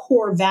are our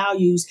core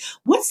values?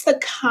 What's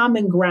the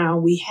common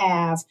ground we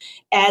have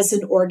as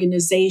an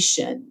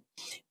organization?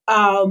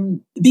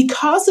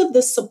 Because of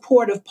the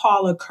support of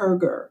Paula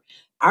Kerger,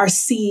 our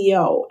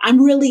CEO,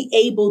 I'm really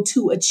able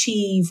to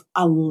achieve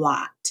a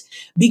lot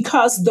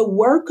because the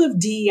work of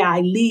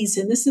DEI leads,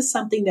 and this is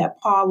something that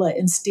Paula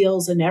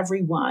instills in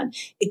everyone,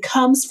 it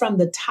comes from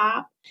the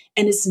top,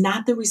 and it's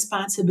not the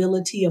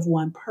responsibility of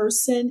one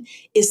person,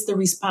 it's the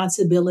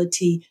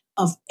responsibility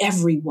of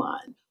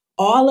everyone.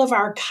 All of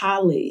our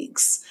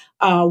colleagues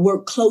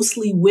work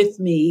closely with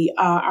me.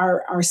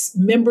 Our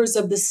members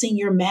of the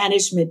senior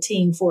management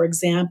team, for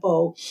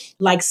example,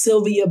 like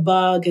Sylvia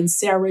Bugg and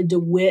Sarah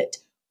DeWitt,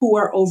 who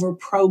are over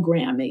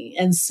programming,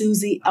 and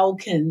Susie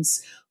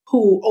Elkins,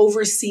 who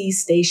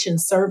oversees station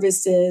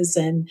services,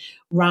 and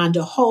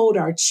Rhonda Holt,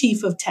 our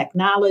chief of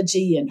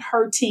technology, and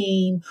her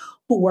team,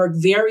 who work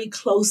very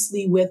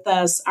closely with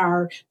us,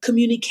 our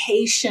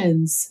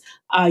communications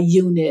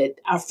unit,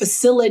 our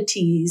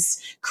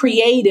facilities,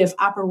 creative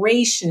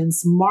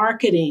operations,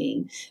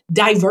 marketing,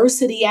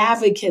 diversity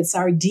advocates,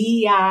 our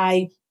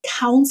DEI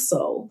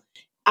council,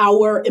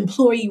 our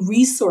employee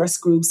resource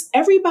groups.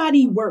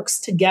 Everybody works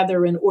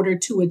together in order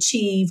to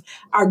achieve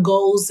our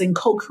goals in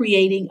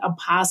co-creating a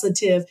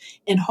positive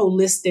and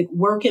holistic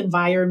work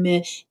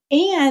environment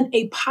and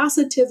a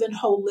positive and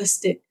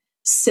holistic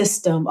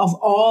system of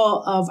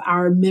all of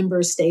our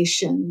member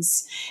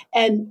stations.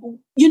 And,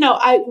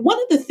 one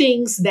of the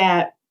things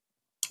that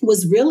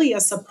was really a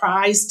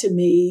surprise to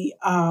me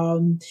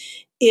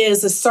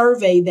is a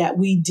survey that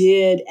we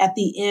did at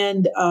the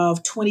end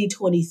of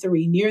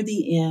 2023, near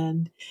the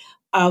end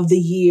of the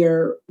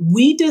year.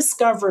 We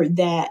discovered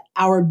that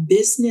our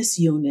business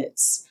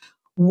units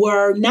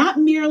were not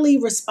merely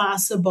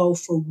responsible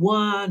for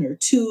one or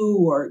two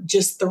or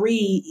just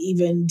three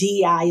even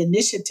DI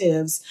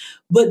initiatives,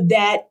 but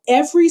that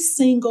every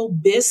single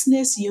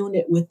business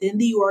unit within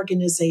the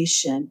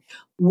organization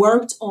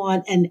worked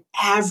on an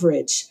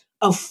average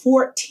of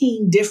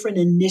 14 different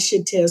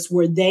initiatives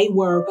where they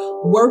were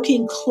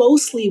working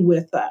closely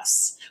with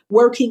us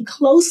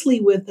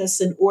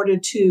in order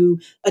to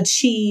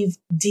achieve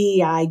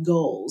DEI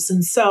goals.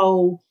 And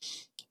so,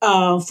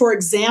 for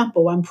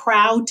example, I'm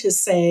proud to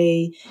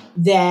say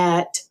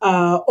that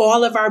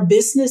all of our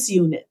business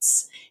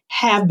units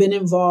have been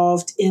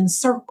involved in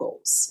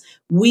circles.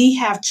 We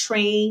have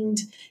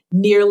trained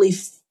nearly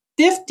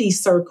 50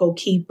 circle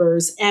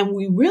keepers, and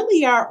we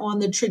really are on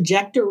the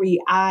trajectory,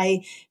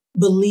 I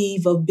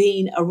believe, of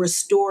being a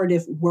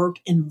restorative work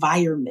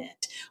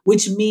environment,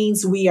 which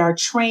means we are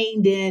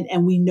trained in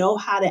and we know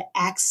how to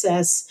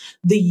access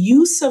the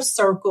use of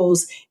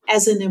circles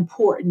as an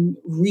important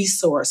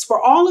resource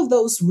for all of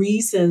those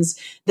reasons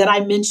that I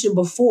mentioned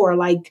before,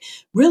 like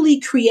really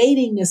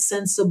creating a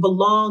sense of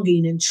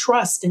belonging and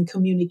trust and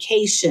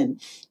communication.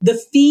 The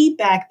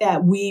feedback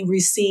that we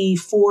receive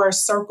for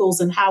circles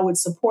and how it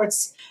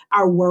supports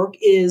our work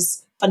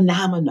is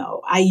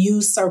phenomenal. I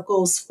use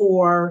circles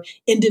for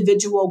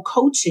individual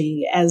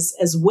coaching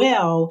as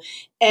well,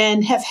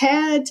 and have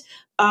had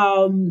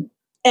an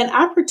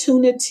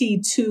opportunity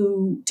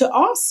to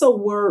also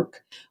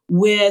work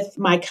with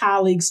my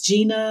colleagues,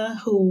 Gina,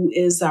 who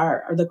is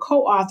the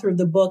co-author of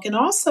the book, and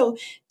also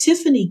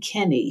Tiffany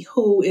Kenny,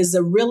 who is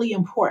a really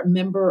important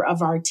member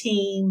of our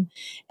team,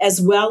 as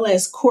well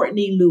as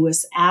Courtney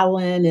Lewis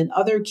Allen and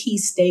other key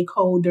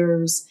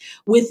stakeholders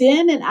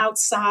within and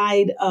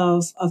outside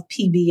of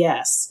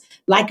PBS,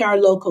 like our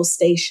local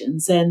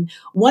stations. And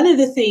one of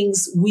the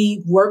things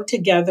we work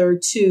together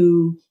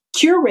to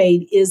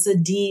curate is a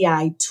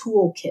DEI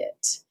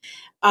toolkit,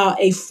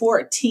 a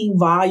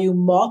 14-volume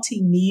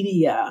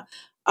multimedia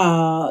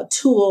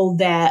tool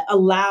that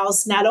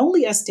allows not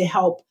only us to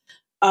help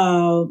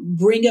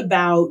bring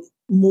about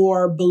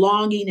more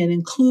belonging and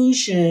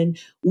inclusion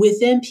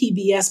within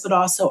PBS, but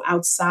also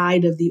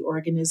outside of the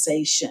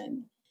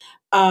organization.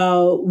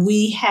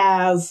 We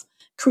have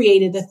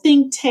created a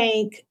think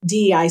tank,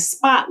 DEI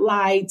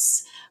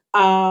spotlights,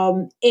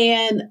 and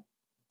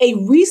a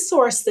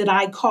resource that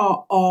I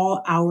call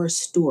All Our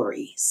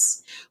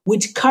Stories,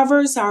 which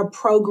covers our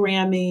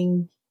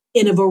programming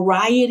in a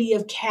variety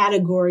of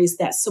categories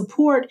that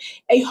support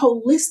a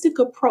holistic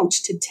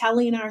approach to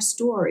telling our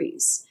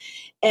stories.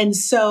 And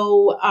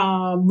so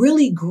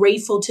really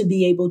grateful to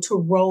be able to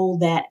roll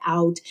that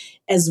out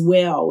as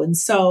well. And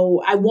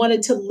so I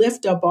wanted to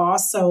lift up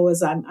also,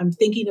 as I'm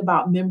thinking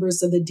about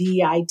members of the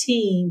DEI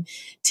team,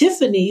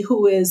 Tiffany,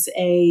 who is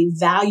a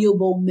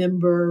valuable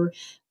member,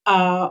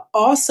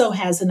 also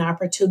has an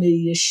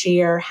opportunity to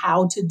share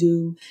how to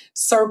do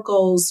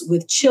circles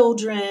with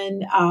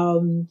children.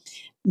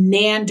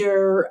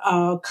 Nander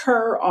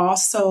Kerr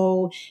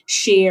also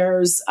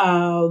shares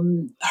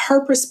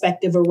her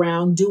perspective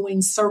around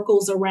doing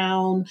circles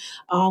around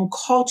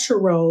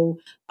cultural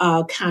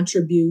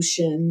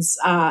contributions.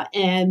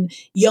 And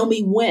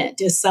Yomi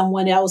Went is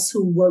someone else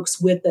who works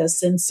with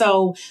us. And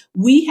so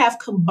we have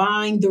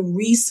combined the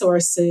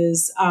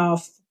resources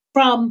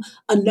from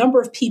a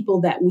number of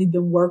people that we've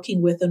been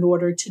working with in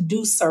order to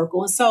do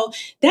circle. And so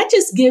that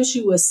just gives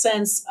you a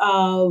sense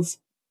of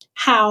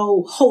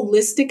how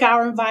holistic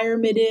our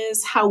environment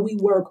is, how we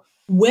work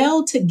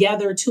well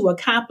together to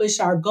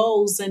accomplish our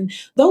goals. And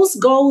those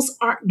goals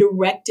aren't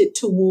directed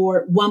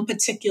toward one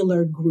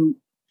particular group.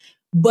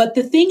 But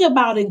the thing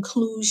about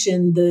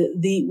inclusion,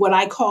 the what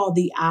I call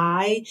the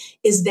I,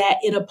 is that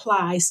it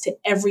applies to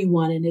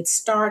everyone and it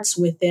starts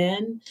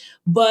within,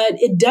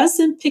 but it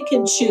doesn't pick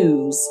and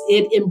choose.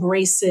 It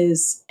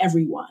embraces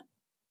everyone.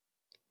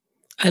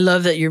 I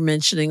love that you're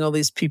mentioning all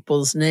these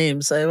people's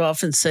names. I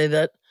often say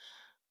that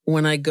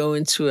when I go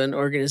into an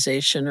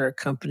organization or a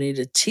company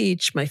to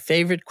teach, my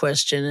favorite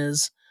question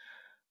is,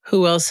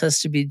 who else has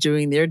to be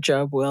doing their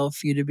job well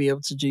for you to be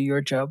able to do your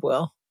job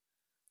well?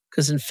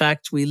 Because in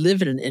fact, we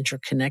live in an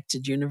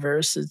interconnected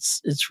universe.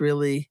 It's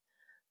really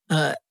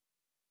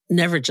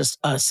never just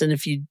us. And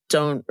if you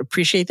don't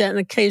appreciate that, and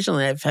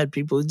occasionally I've had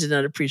people who did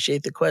not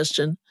appreciate the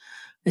question,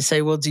 I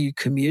say, well, do you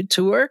commute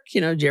to work? Do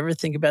you ever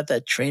think about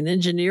that train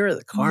engineer or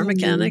the car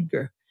mechanic?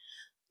 Or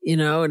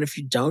and if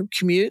you don't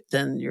commute,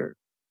 then you're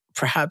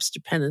perhaps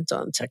dependent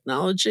on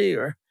technology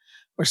or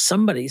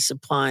somebody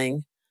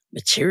supplying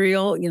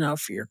material,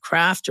 for your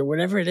craft or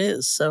whatever it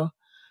is. So,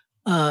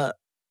 uh,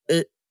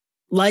 it,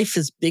 life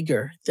is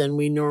bigger than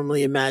we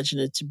normally imagine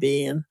it to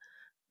be. And,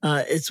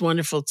 it's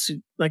wonderful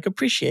to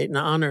appreciate and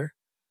honor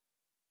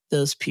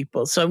those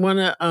people. So I want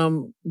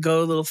to,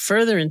 go a little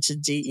further into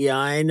DEI.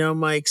 I know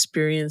my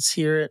experience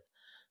here at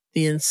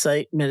the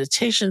Insight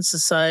Meditation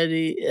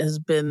Society has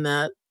been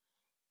that,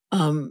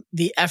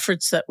 the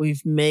efforts that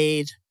we've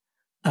made,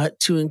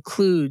 to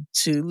include,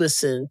 to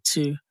listen,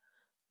 to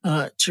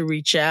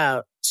reach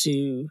out,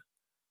 to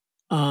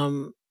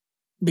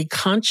be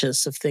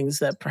conscious of things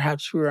that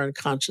perhaps we were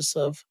unconscious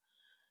of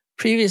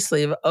previously,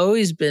 have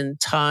always been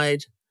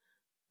tied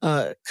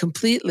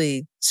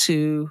completely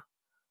to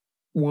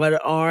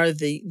what are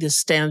the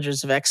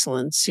standards of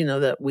excellence,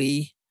 that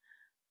we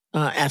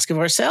ask of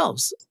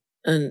ourselves,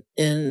 and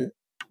in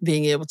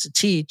being able to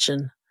teach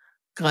and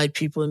guide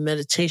people in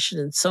meditation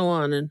and so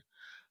on. And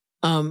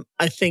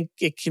I think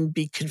it can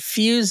be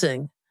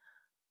confusing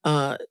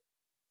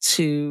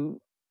to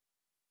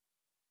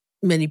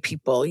many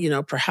people,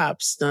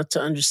 perhaps not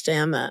to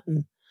understand that.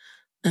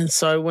 And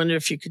so I wonder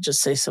if you could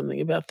just say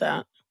something about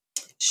that.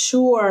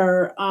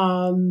 Sure.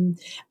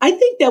 I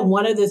think that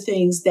one of the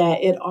things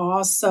that it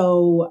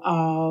also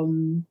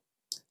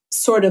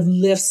sort of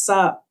lifts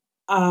up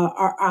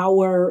are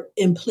our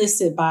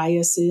implicit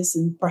biases,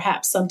 and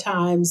perhaps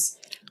sometimes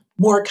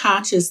more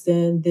conscious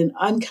than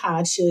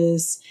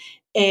unconscious.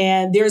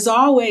 And there's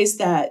always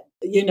that,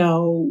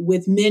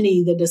 with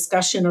many, the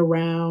discussion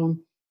around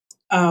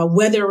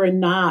whether or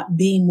not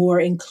being more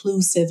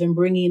inclusive and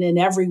bringing in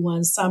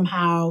everyone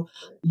somehow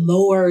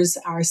lowers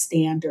our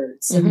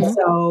standards. Mm-hmm. And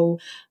so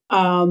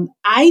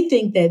I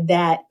think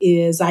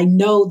I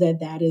know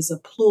that is a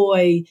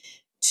ploy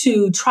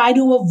to try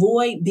to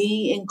avoid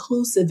being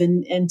inclusive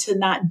and to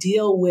not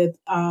deal with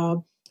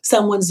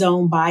someone's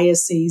own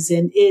biases.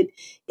 And it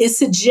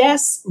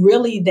suggests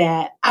really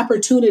that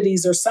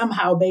opportunities are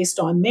somehow based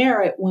on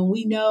merit, when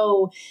we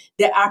know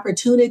that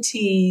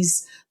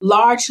opportunities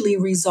largely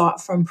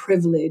result from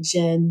privilege.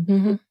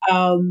 And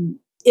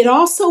it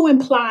also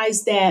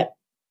implies that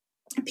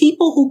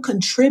people who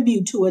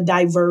contribute to a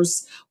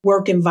diverse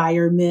work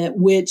environment,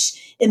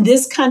 which in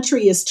this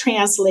country is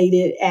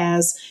translated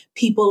as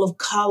people of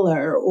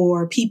color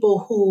or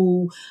people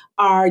who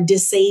are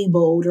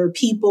disabled or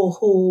people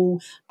who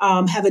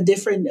have a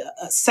different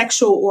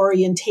sexual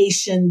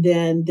orientation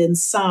than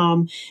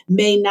some,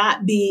 may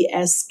not be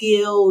as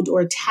skilled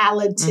or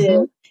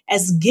talented,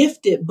 as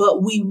gifted,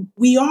 but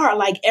we are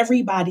like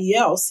everybody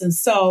else. And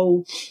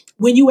so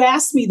when you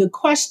ask me the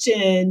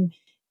question,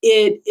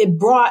 it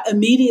brought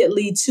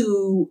immediately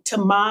to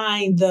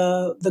mind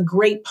the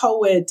great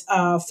poet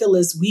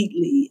Phyllis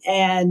Wheatley.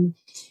 And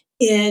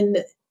in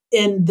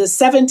the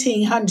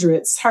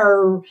 1700s,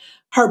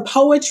 her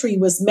poetry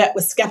was met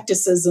with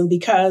skepticism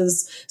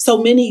because so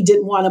many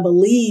didn't want to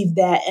believe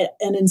that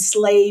an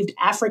enslaved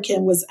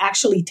African was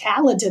actually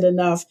talented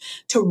enough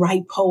to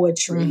write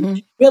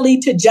poetry, really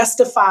to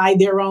justify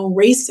their own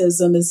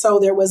racism. And so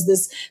there was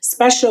this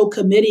special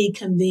committee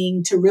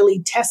convened to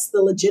really test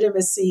the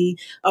legitimacy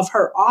of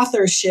her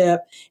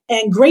authorship.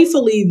 And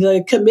gratefully,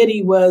 the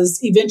committee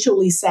was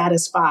eventually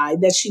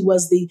satisfied that she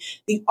was the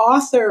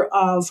author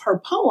of her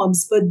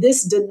poems. But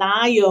this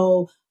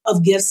denial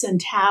of gifts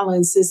and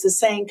talents is the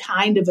same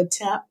kind of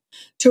attempt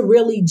to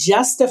really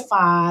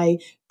justify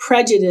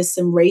prejudice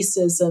and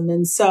racism.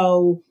 And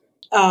so,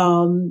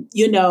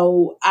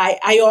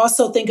 I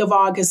also think of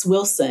August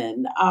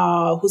Wilson,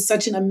 who's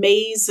such an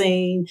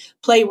amazing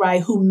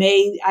playwright who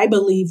made, I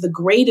believe, the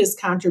greatest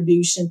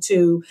contribution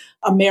to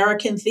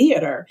American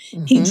theater.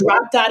 He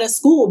dropped out of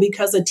school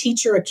because a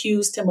teacher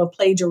accused him of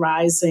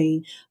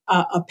plagiarizing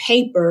a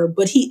paper,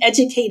 but he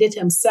educated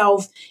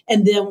himself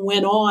and then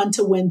went on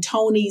to win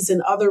Tonys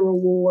and other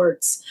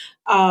awards.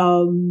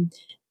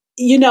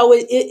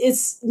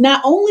 It's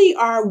not only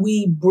are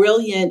we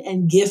brilliant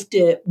and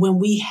gifted when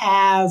we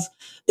have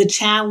the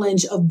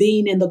challenge of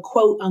being in the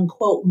quote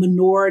unquote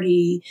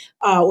minority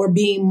or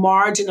being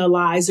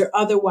marginalized or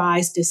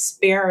otherwise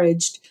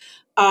disparaged,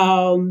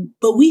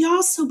 but we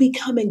also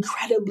become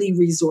incredibly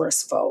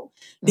resourceful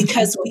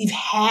because we've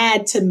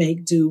had to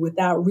make do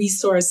without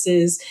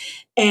resources.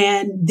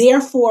 And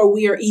therefore,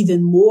 we are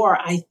even more,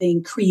 I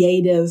think,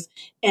 creative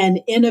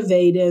and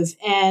innovative,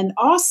 and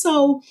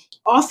also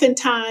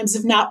oftentimes,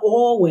 if not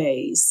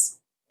always,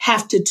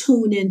 have to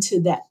tune into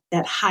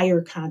that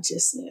higher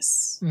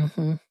consciousness.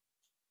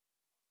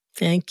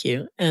 Thank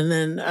you. And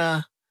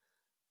then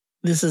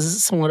this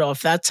is somewhat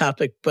off that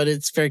topic, but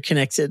it's very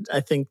connected,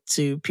 I think,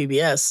 to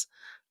PBS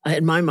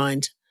in my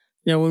mind.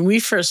 When we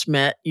first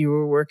met, you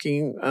were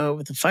working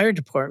with the fire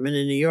department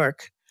in New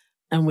York,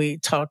 and we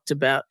talked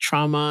about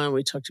trauma and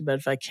we talked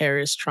about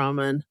vicarious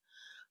trauma. And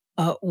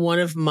one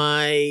of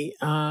my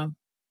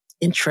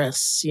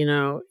interests,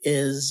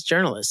 is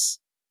journalists.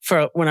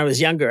 For when I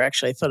was younger,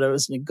 actually, I thought I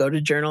was going to go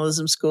to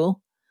journalism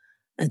school.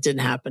 It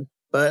didn't happen,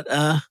 but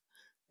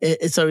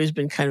it's always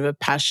been kind of a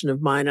passion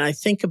of mine. And I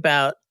think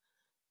about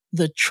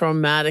the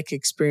traumatic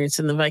experience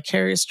and the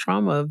vicarious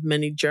trauma of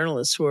many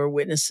journalists who are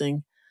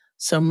witnessing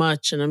so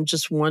much. And I'm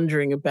just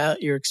wondering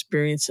about your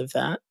experience of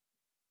that.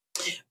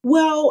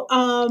 Well,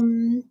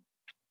 I'm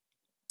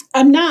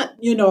not,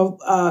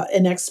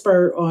 an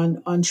expert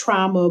on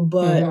trauma,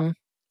 but Mm-hmm.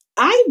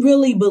 I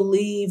really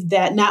believe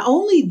that not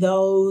only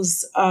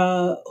those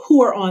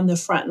who are on the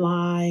front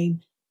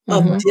line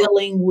of Mm-hmm.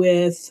 dealing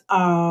with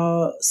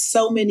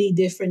so many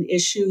different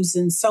issues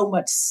and so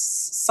much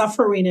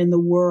suffering in the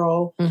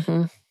world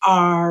Mm-hmm.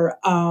 are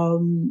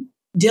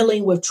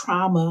dealing with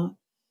trauma,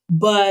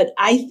 but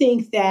I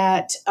think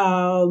that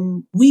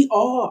we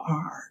all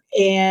are.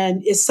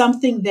 And it's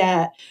something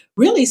that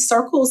really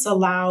circles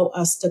allow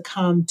us to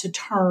come to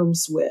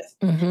terms with.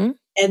 Mm-hmm.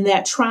 And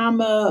that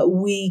trauma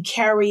we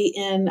carry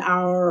in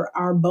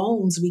our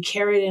bones, we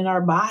carry it in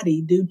our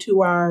body due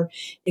to our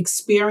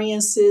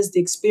experiences,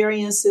 the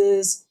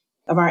experiences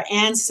of our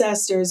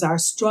ancestors, our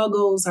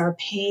struggles, our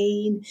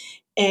pain,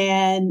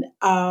 and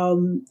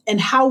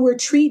how we're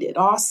treated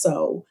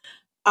also.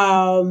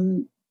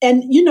 One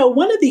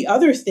of the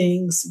other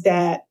things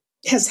that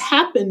has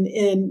happened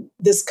in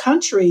this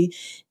country,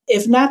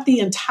 if not the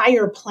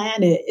entire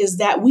planet, is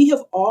that we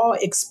have all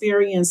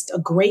experienced a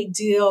great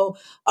deal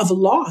of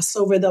loss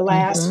over the Mm-hmm.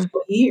 last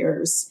 4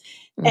 years.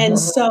 And Mm-hmm.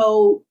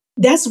 so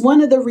that's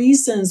one of the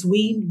reasons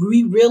we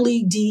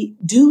really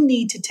do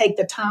need to take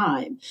the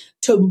time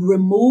to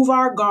remove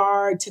our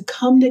guard, to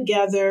come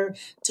together,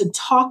 to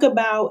talk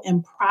about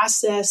and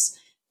process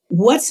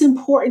what's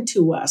important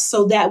to us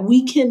so that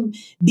we can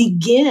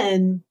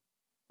begin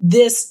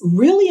this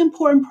really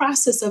important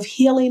process of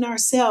healing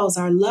ourselves,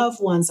 our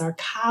loved ones, our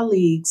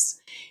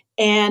colleagues,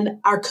 and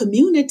our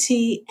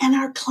community and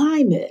our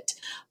climate.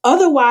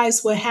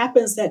 Otherwise, what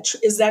happens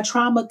is that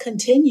trauma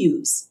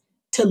continues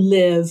to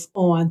live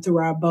on through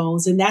our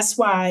bones. And that's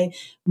why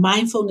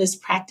mindfulness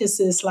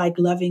practices like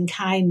loving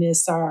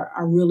kindness are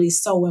really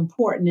so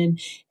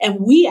important. And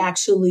we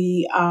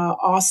actually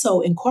also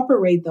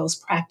incorporate those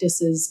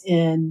practices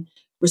in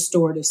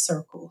restorative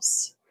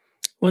circles.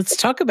 Let's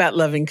talk about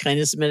loving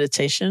kindness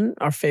meditation,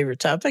 our favorite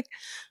topic.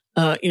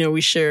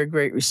 We share a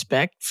great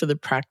respect for the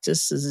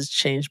practice as it's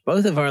changed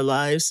both of our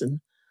lives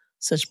in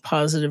such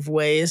positive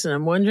ways. And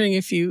I'm wondering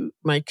if you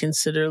might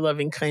consider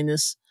loving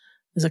kindness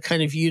as a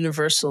kind of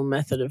universal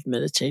method of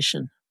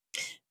meditation.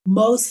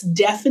 Most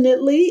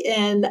definitely.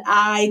 And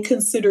I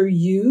consider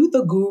you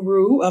the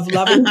guru of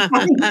loving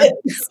kindness.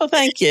 Well,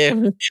 thank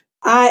you.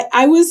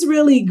 I was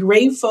really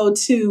grateful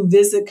to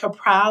visit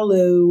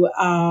Kapralu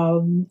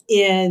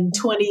in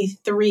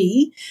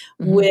 23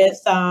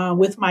 Mm-hmm.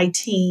 with my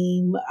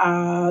team,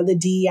 the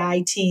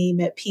DEI team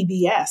at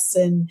PBS,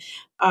 and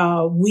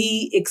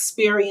we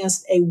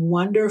experienced a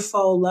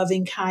wonderful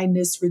loving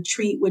kindness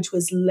retreat, which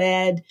was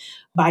led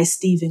by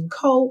Stephen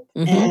Cope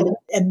Mm-hmm.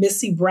 and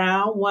Missy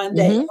Brown, one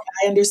that Mm-hmm.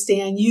 I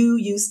understand you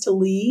used to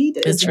lead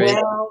as That's right.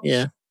 well.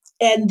 Yeah.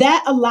 And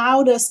that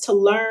allowed us to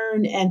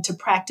learn and to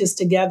practice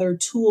together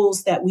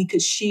tools that we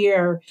could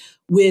share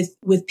with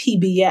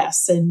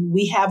PBS. And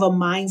we have a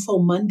Mindful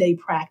Monday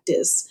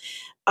practice.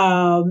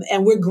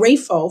 And we're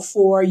grateful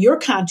for your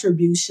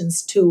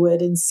contributions to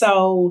it. And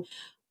so,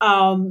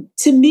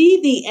 to me,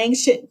 the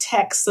ancient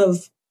texts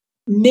of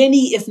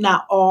many, if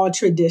not all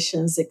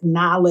traditions,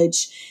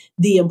 acknowledge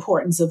the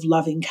importance of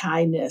loving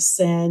kindness.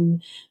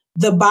 And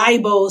the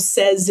Bible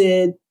says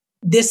it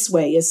this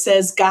way. It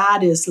says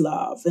God is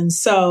love. And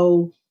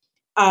so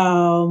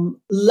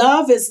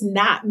love is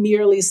not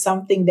merely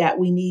something that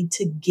we need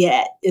to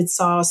get. It's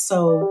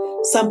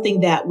also something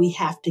that we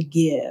have to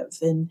give.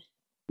 And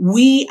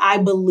we, I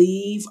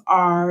believe,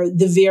 are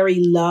the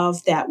very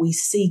love that we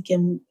seek.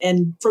 And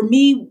for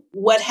me,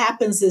 what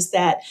happens is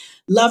that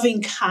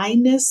loving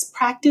kindness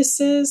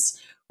practices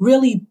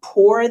really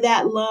pour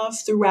that love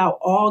throughout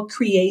all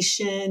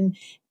creation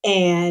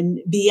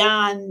and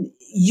beyond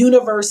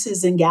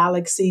universes and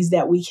galaxies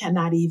that we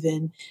cannot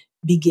even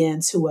begin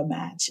to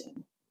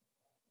imagine.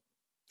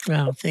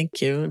 Well,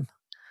 thank you.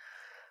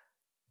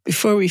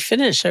 Before we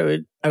finish, I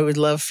would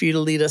love for you to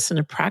lead us in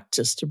a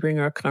practice to bring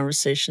our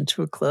conversation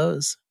to a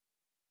close.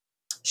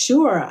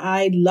 Sure,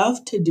 I'd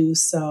love to do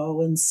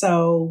so. And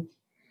so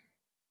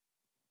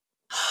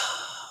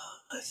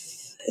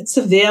it's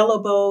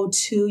available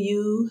to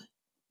you.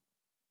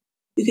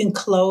 You can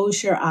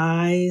close your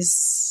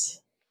eyes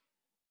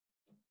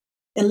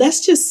and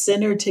let's just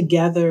center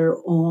together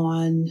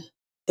on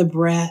the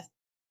breath.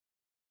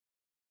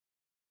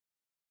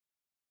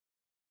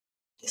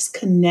 Just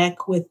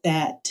connect with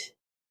that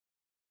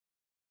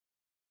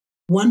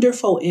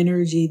wonderful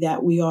energy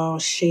that we all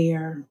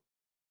share.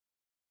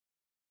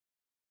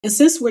 And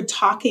since we're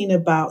talking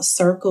about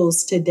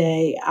circles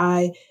today,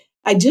 I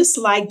just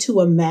like to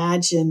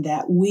imagine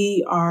that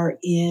we are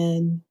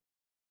in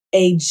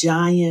a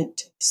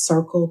giant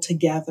circle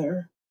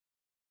together,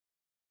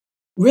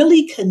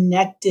 really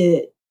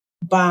connected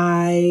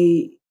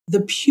by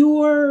the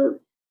pure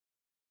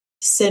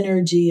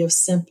synergy of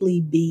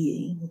simply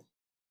being,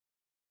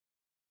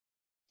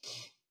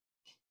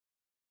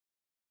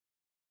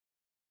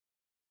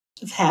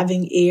 of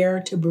having air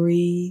to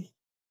breathe,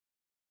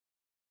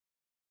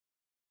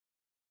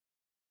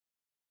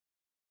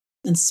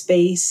 and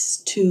space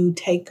to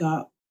take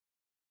up.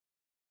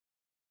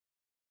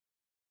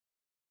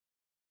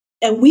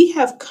 And we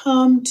have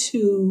come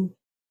to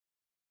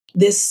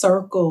this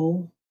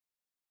circle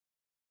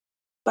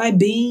by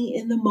being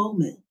in the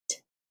moment.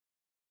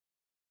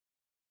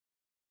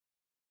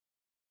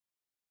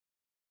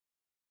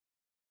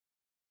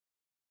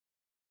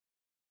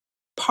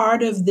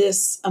 Part of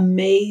this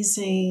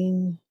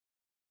amazing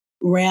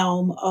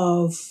realm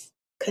of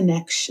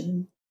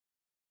connection.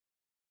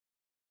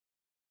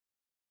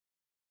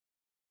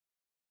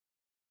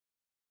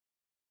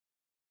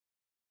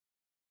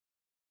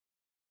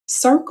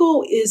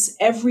 Circle is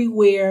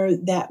everywhere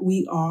that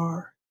we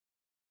are.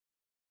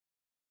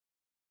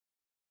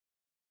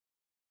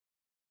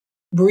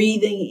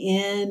 Breathing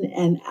in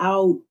and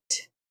out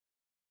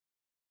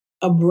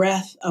a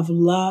breath of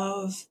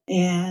love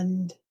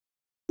and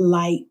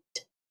light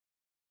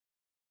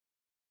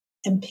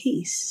and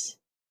peace.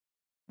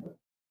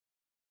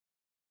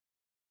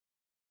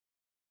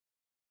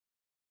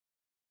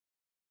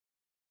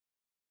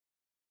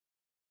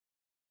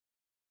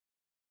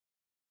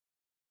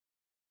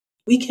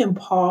 We can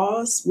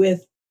pause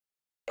with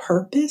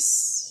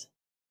purpose.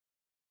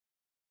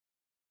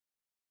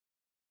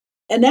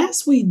 And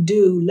as we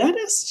do, let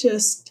us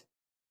just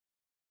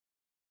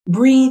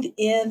breathe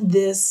in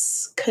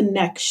this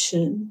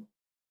connection,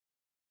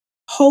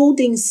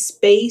 holding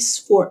space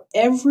for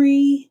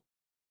every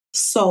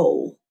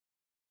soul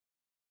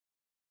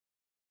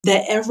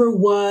that ever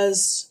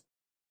was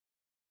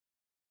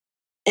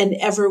and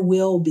ever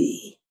will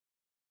be.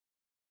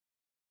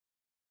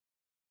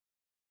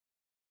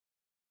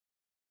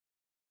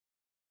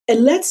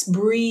 And let's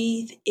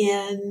breathe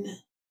in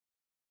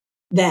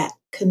that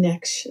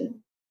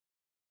connection,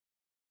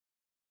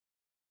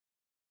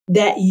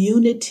 that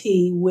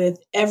unity with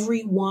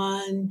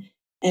everyone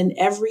and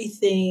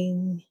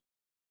everything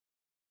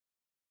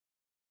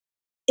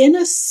in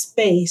a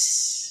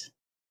space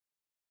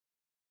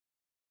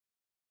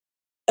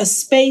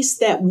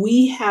that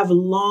we have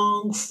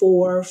longed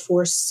for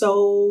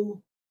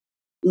so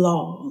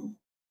long.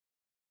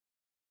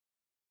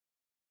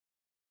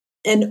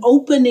 And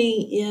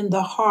opening in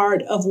the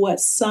heart of what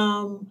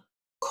some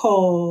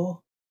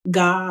call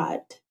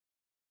God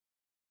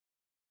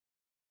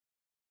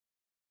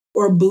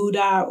or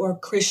Buddha or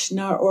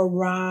Krishna or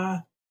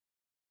Ra,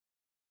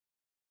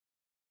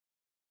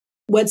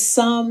 what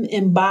some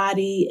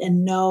embody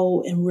and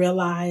know and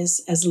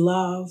realize as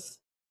love.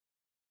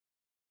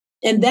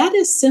 And that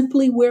is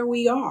simply where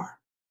we are.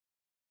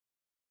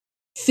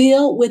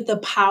 Filled with the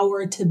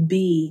power to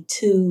be,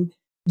 to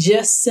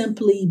just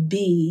simply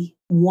be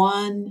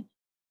one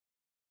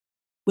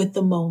with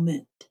the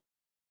moment.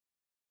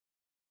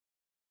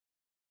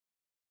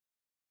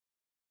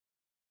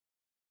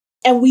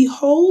 And we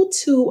hold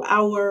to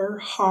our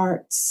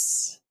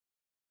hearts,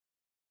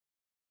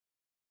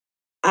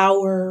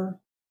 our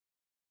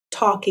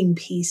talking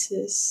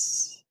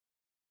pieces.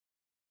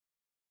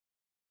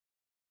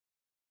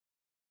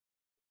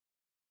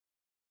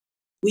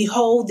 We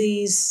hold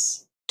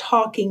these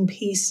talking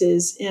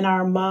pieces in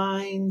our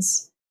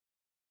minds,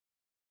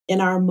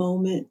 in our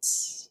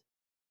moments,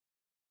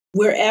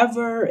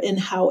 wherever and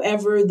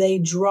however they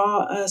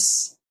draw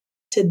us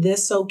to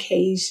this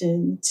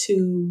occasion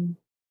to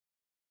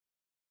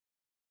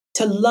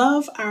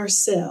love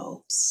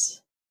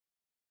ourselves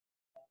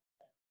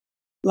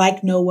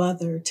like no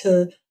other,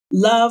 to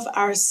love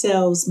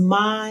ourselves,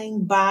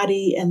 mind,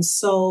 body, and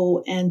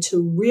soul, and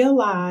to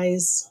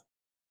realize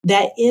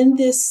that in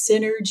this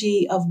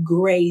synergy of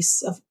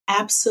grace, of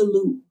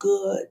absolute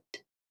good,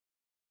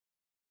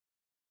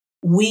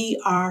 we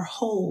are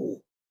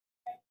whole.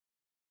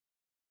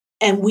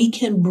 And we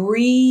can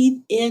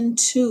breathe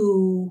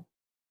into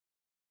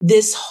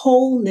this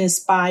wholeness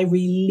by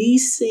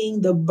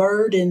releasing the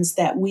burdens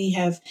that we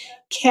have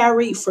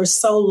carried for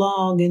so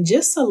long and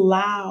just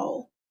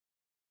allow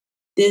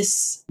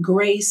this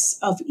grace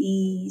of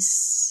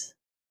ease,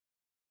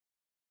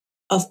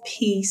 of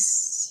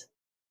peace,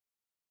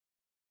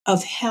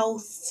 of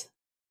health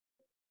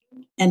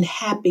and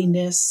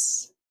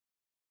happiness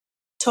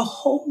to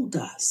hold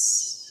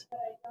us.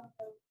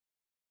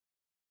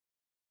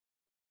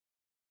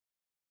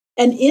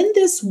 And in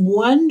this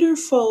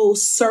wonderful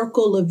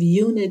circle of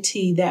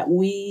unity that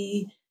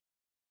we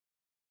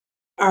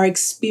are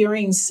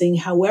experiencing,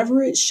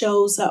 however it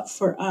shows up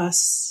for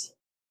us,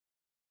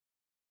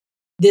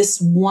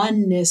 this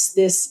oneness,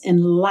 this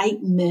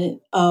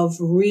enlightenment of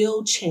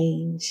real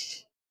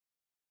change,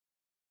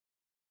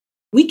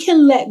 we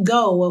can let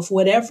go of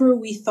whatever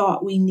we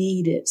thought we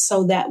needed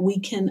so that we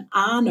can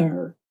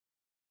honor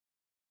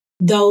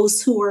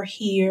those who are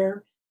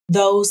here,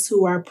 those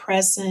who are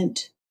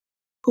present,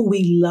 who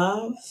we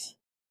love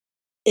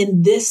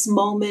in this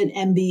moment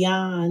and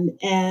beyond,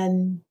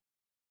 and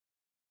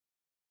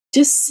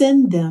just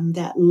send them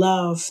that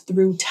love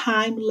through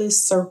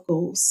timeless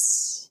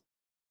circles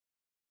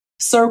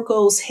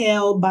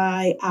held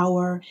by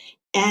our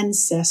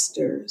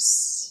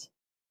ancestors,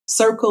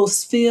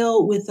 circles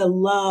filled with the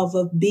love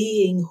of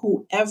being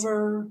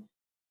whoever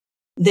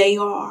they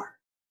are.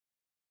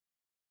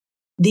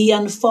 the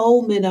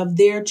unfoldment of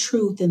their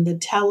truth and the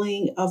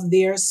telling of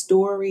their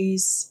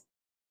stories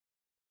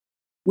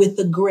with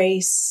the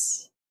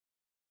grace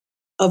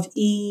of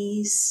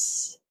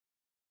ease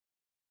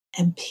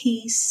and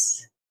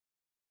peace,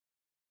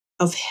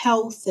 of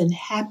health and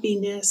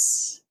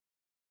happiness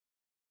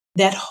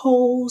that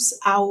holds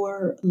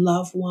our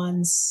loved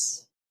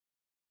ones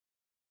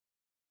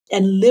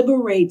and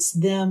liberates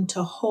them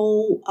to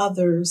hold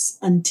others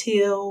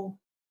until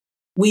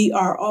we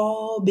are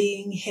all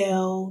being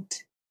held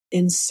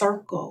in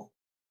circle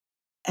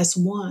as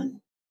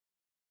one.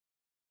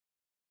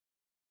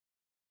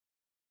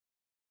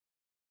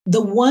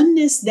 The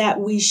oneness that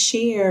we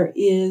share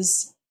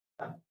is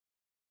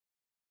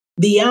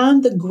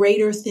beyond the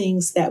greater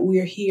things that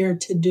we're here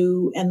to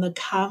do and the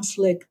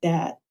conflict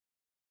that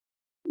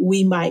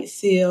we might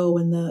feel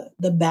and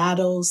the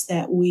battles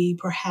that we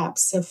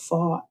perhaps have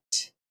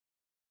fought,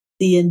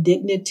 the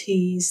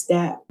indignities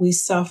that we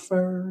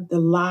suffer, the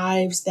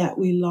lives that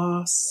we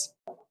lost,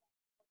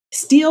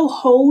 still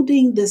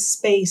holding the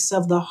space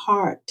of the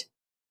heart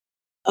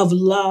of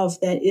love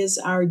that is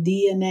our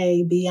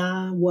DNA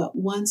beyond what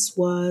once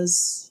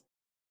was.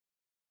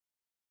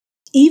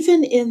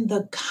 Even in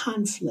the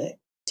conflict,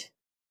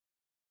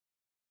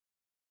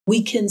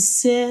 we can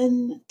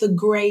send the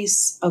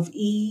grace of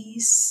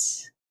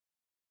ease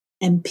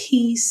and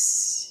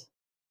peace,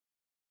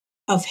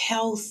 of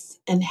health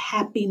and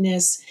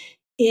happiness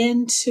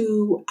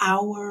into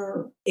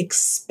our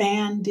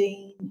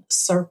expanding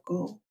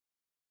circle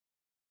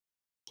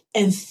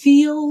and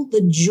feel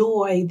the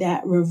joy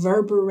that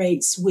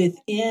reverberates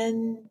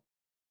within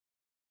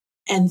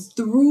and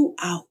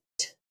throughout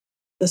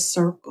the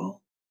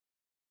circle.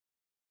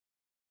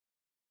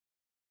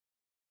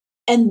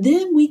 And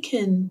then we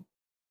can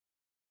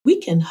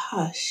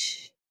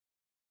hush,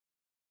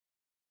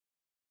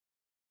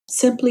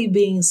 simply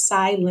being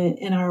silent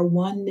in our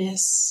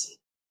oneness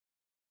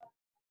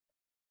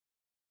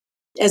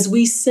as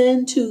we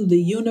send to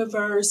the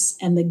universe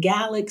and the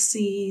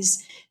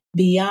galaxies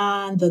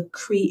beyond the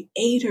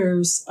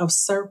creators of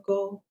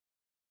circle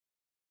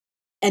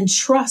and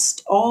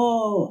trust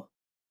all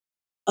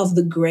of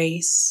the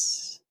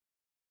grace,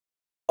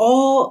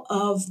 all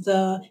of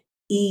the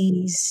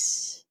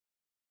ease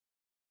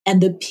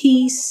and the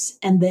peace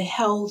and the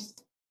health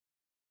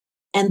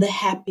and the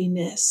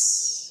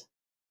happiness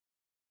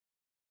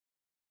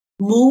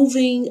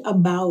moving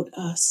about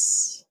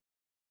us,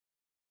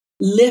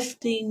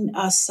 lifting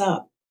us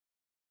up,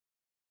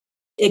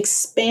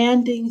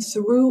 expanding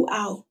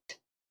throughout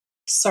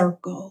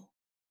circle.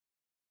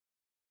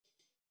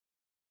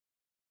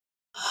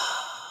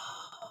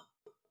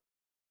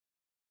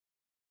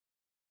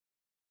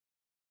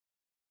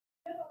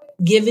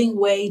 Giving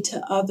way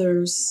to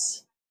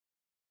others,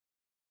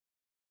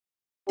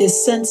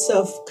 this sense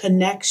of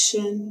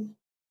connection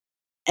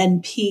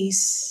and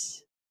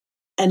peace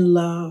and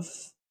love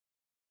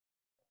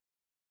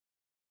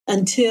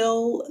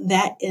until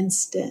that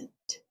instant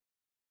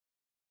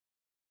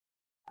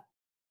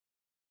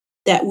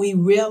that we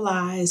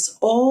realize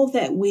all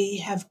that we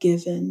have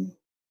given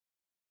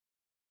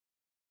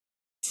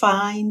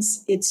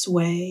finds its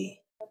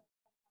way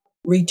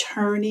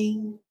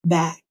returning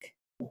back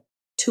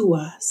to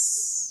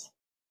us.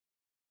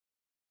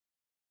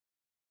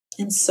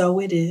 And so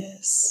it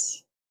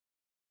is.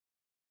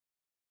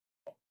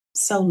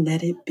 So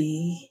let it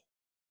be.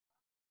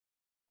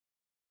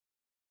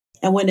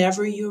 And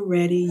whenever you're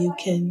ready, you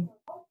can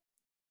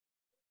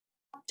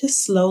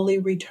just slowly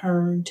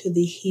return to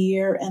the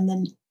here and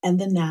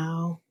the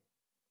now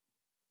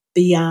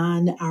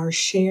beyond our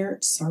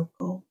shared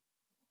circle.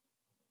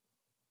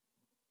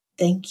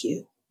 Thank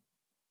you.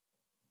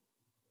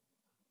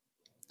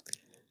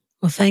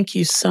 Well, thank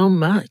you so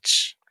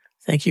much.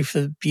 Thank you for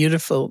the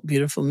beautiful,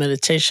 beautiful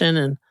meditation.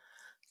 And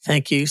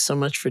thank you so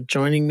much for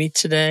joining me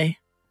today.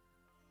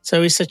 It's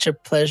always such a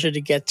pleasure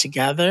to get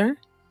together,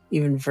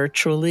 even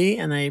virtually.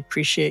 And I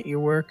appreciate your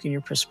work and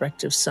your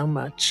perspective so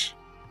much.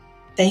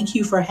 Thank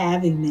you for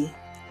having me.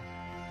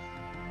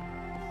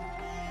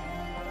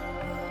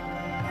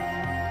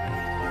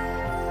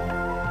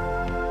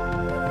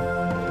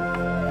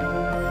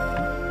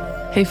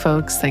 Hey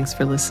folks, thanks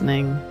for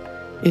listening.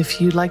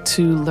 If you'd like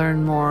to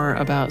learn more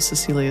about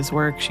Cecilia's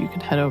work, you can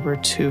head over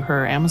to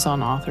her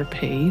Amazon author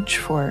page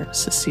for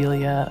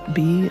Cecilia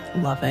B.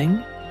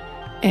 Loving.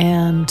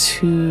 And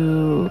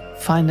to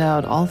find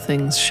out all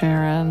things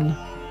Sharon,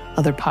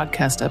 other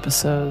podcast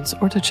episodes,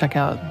 or to check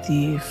out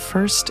the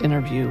first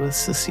interview with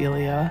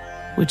Cecilia,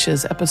 which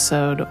is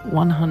episode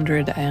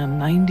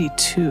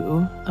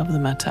 192 of the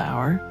Metta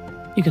Hour,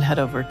 you can head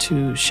over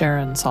to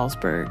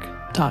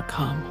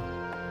SharonSalzberg.com.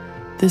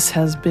 This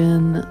has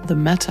been the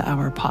Metta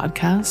Hour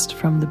podcast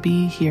from the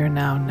Be Here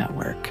Now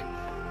Network.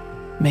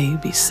 May you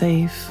be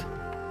safe,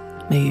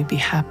 may you be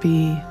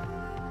happy,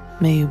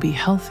 may you be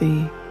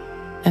healthy,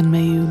 and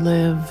may you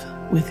live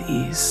with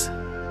ease.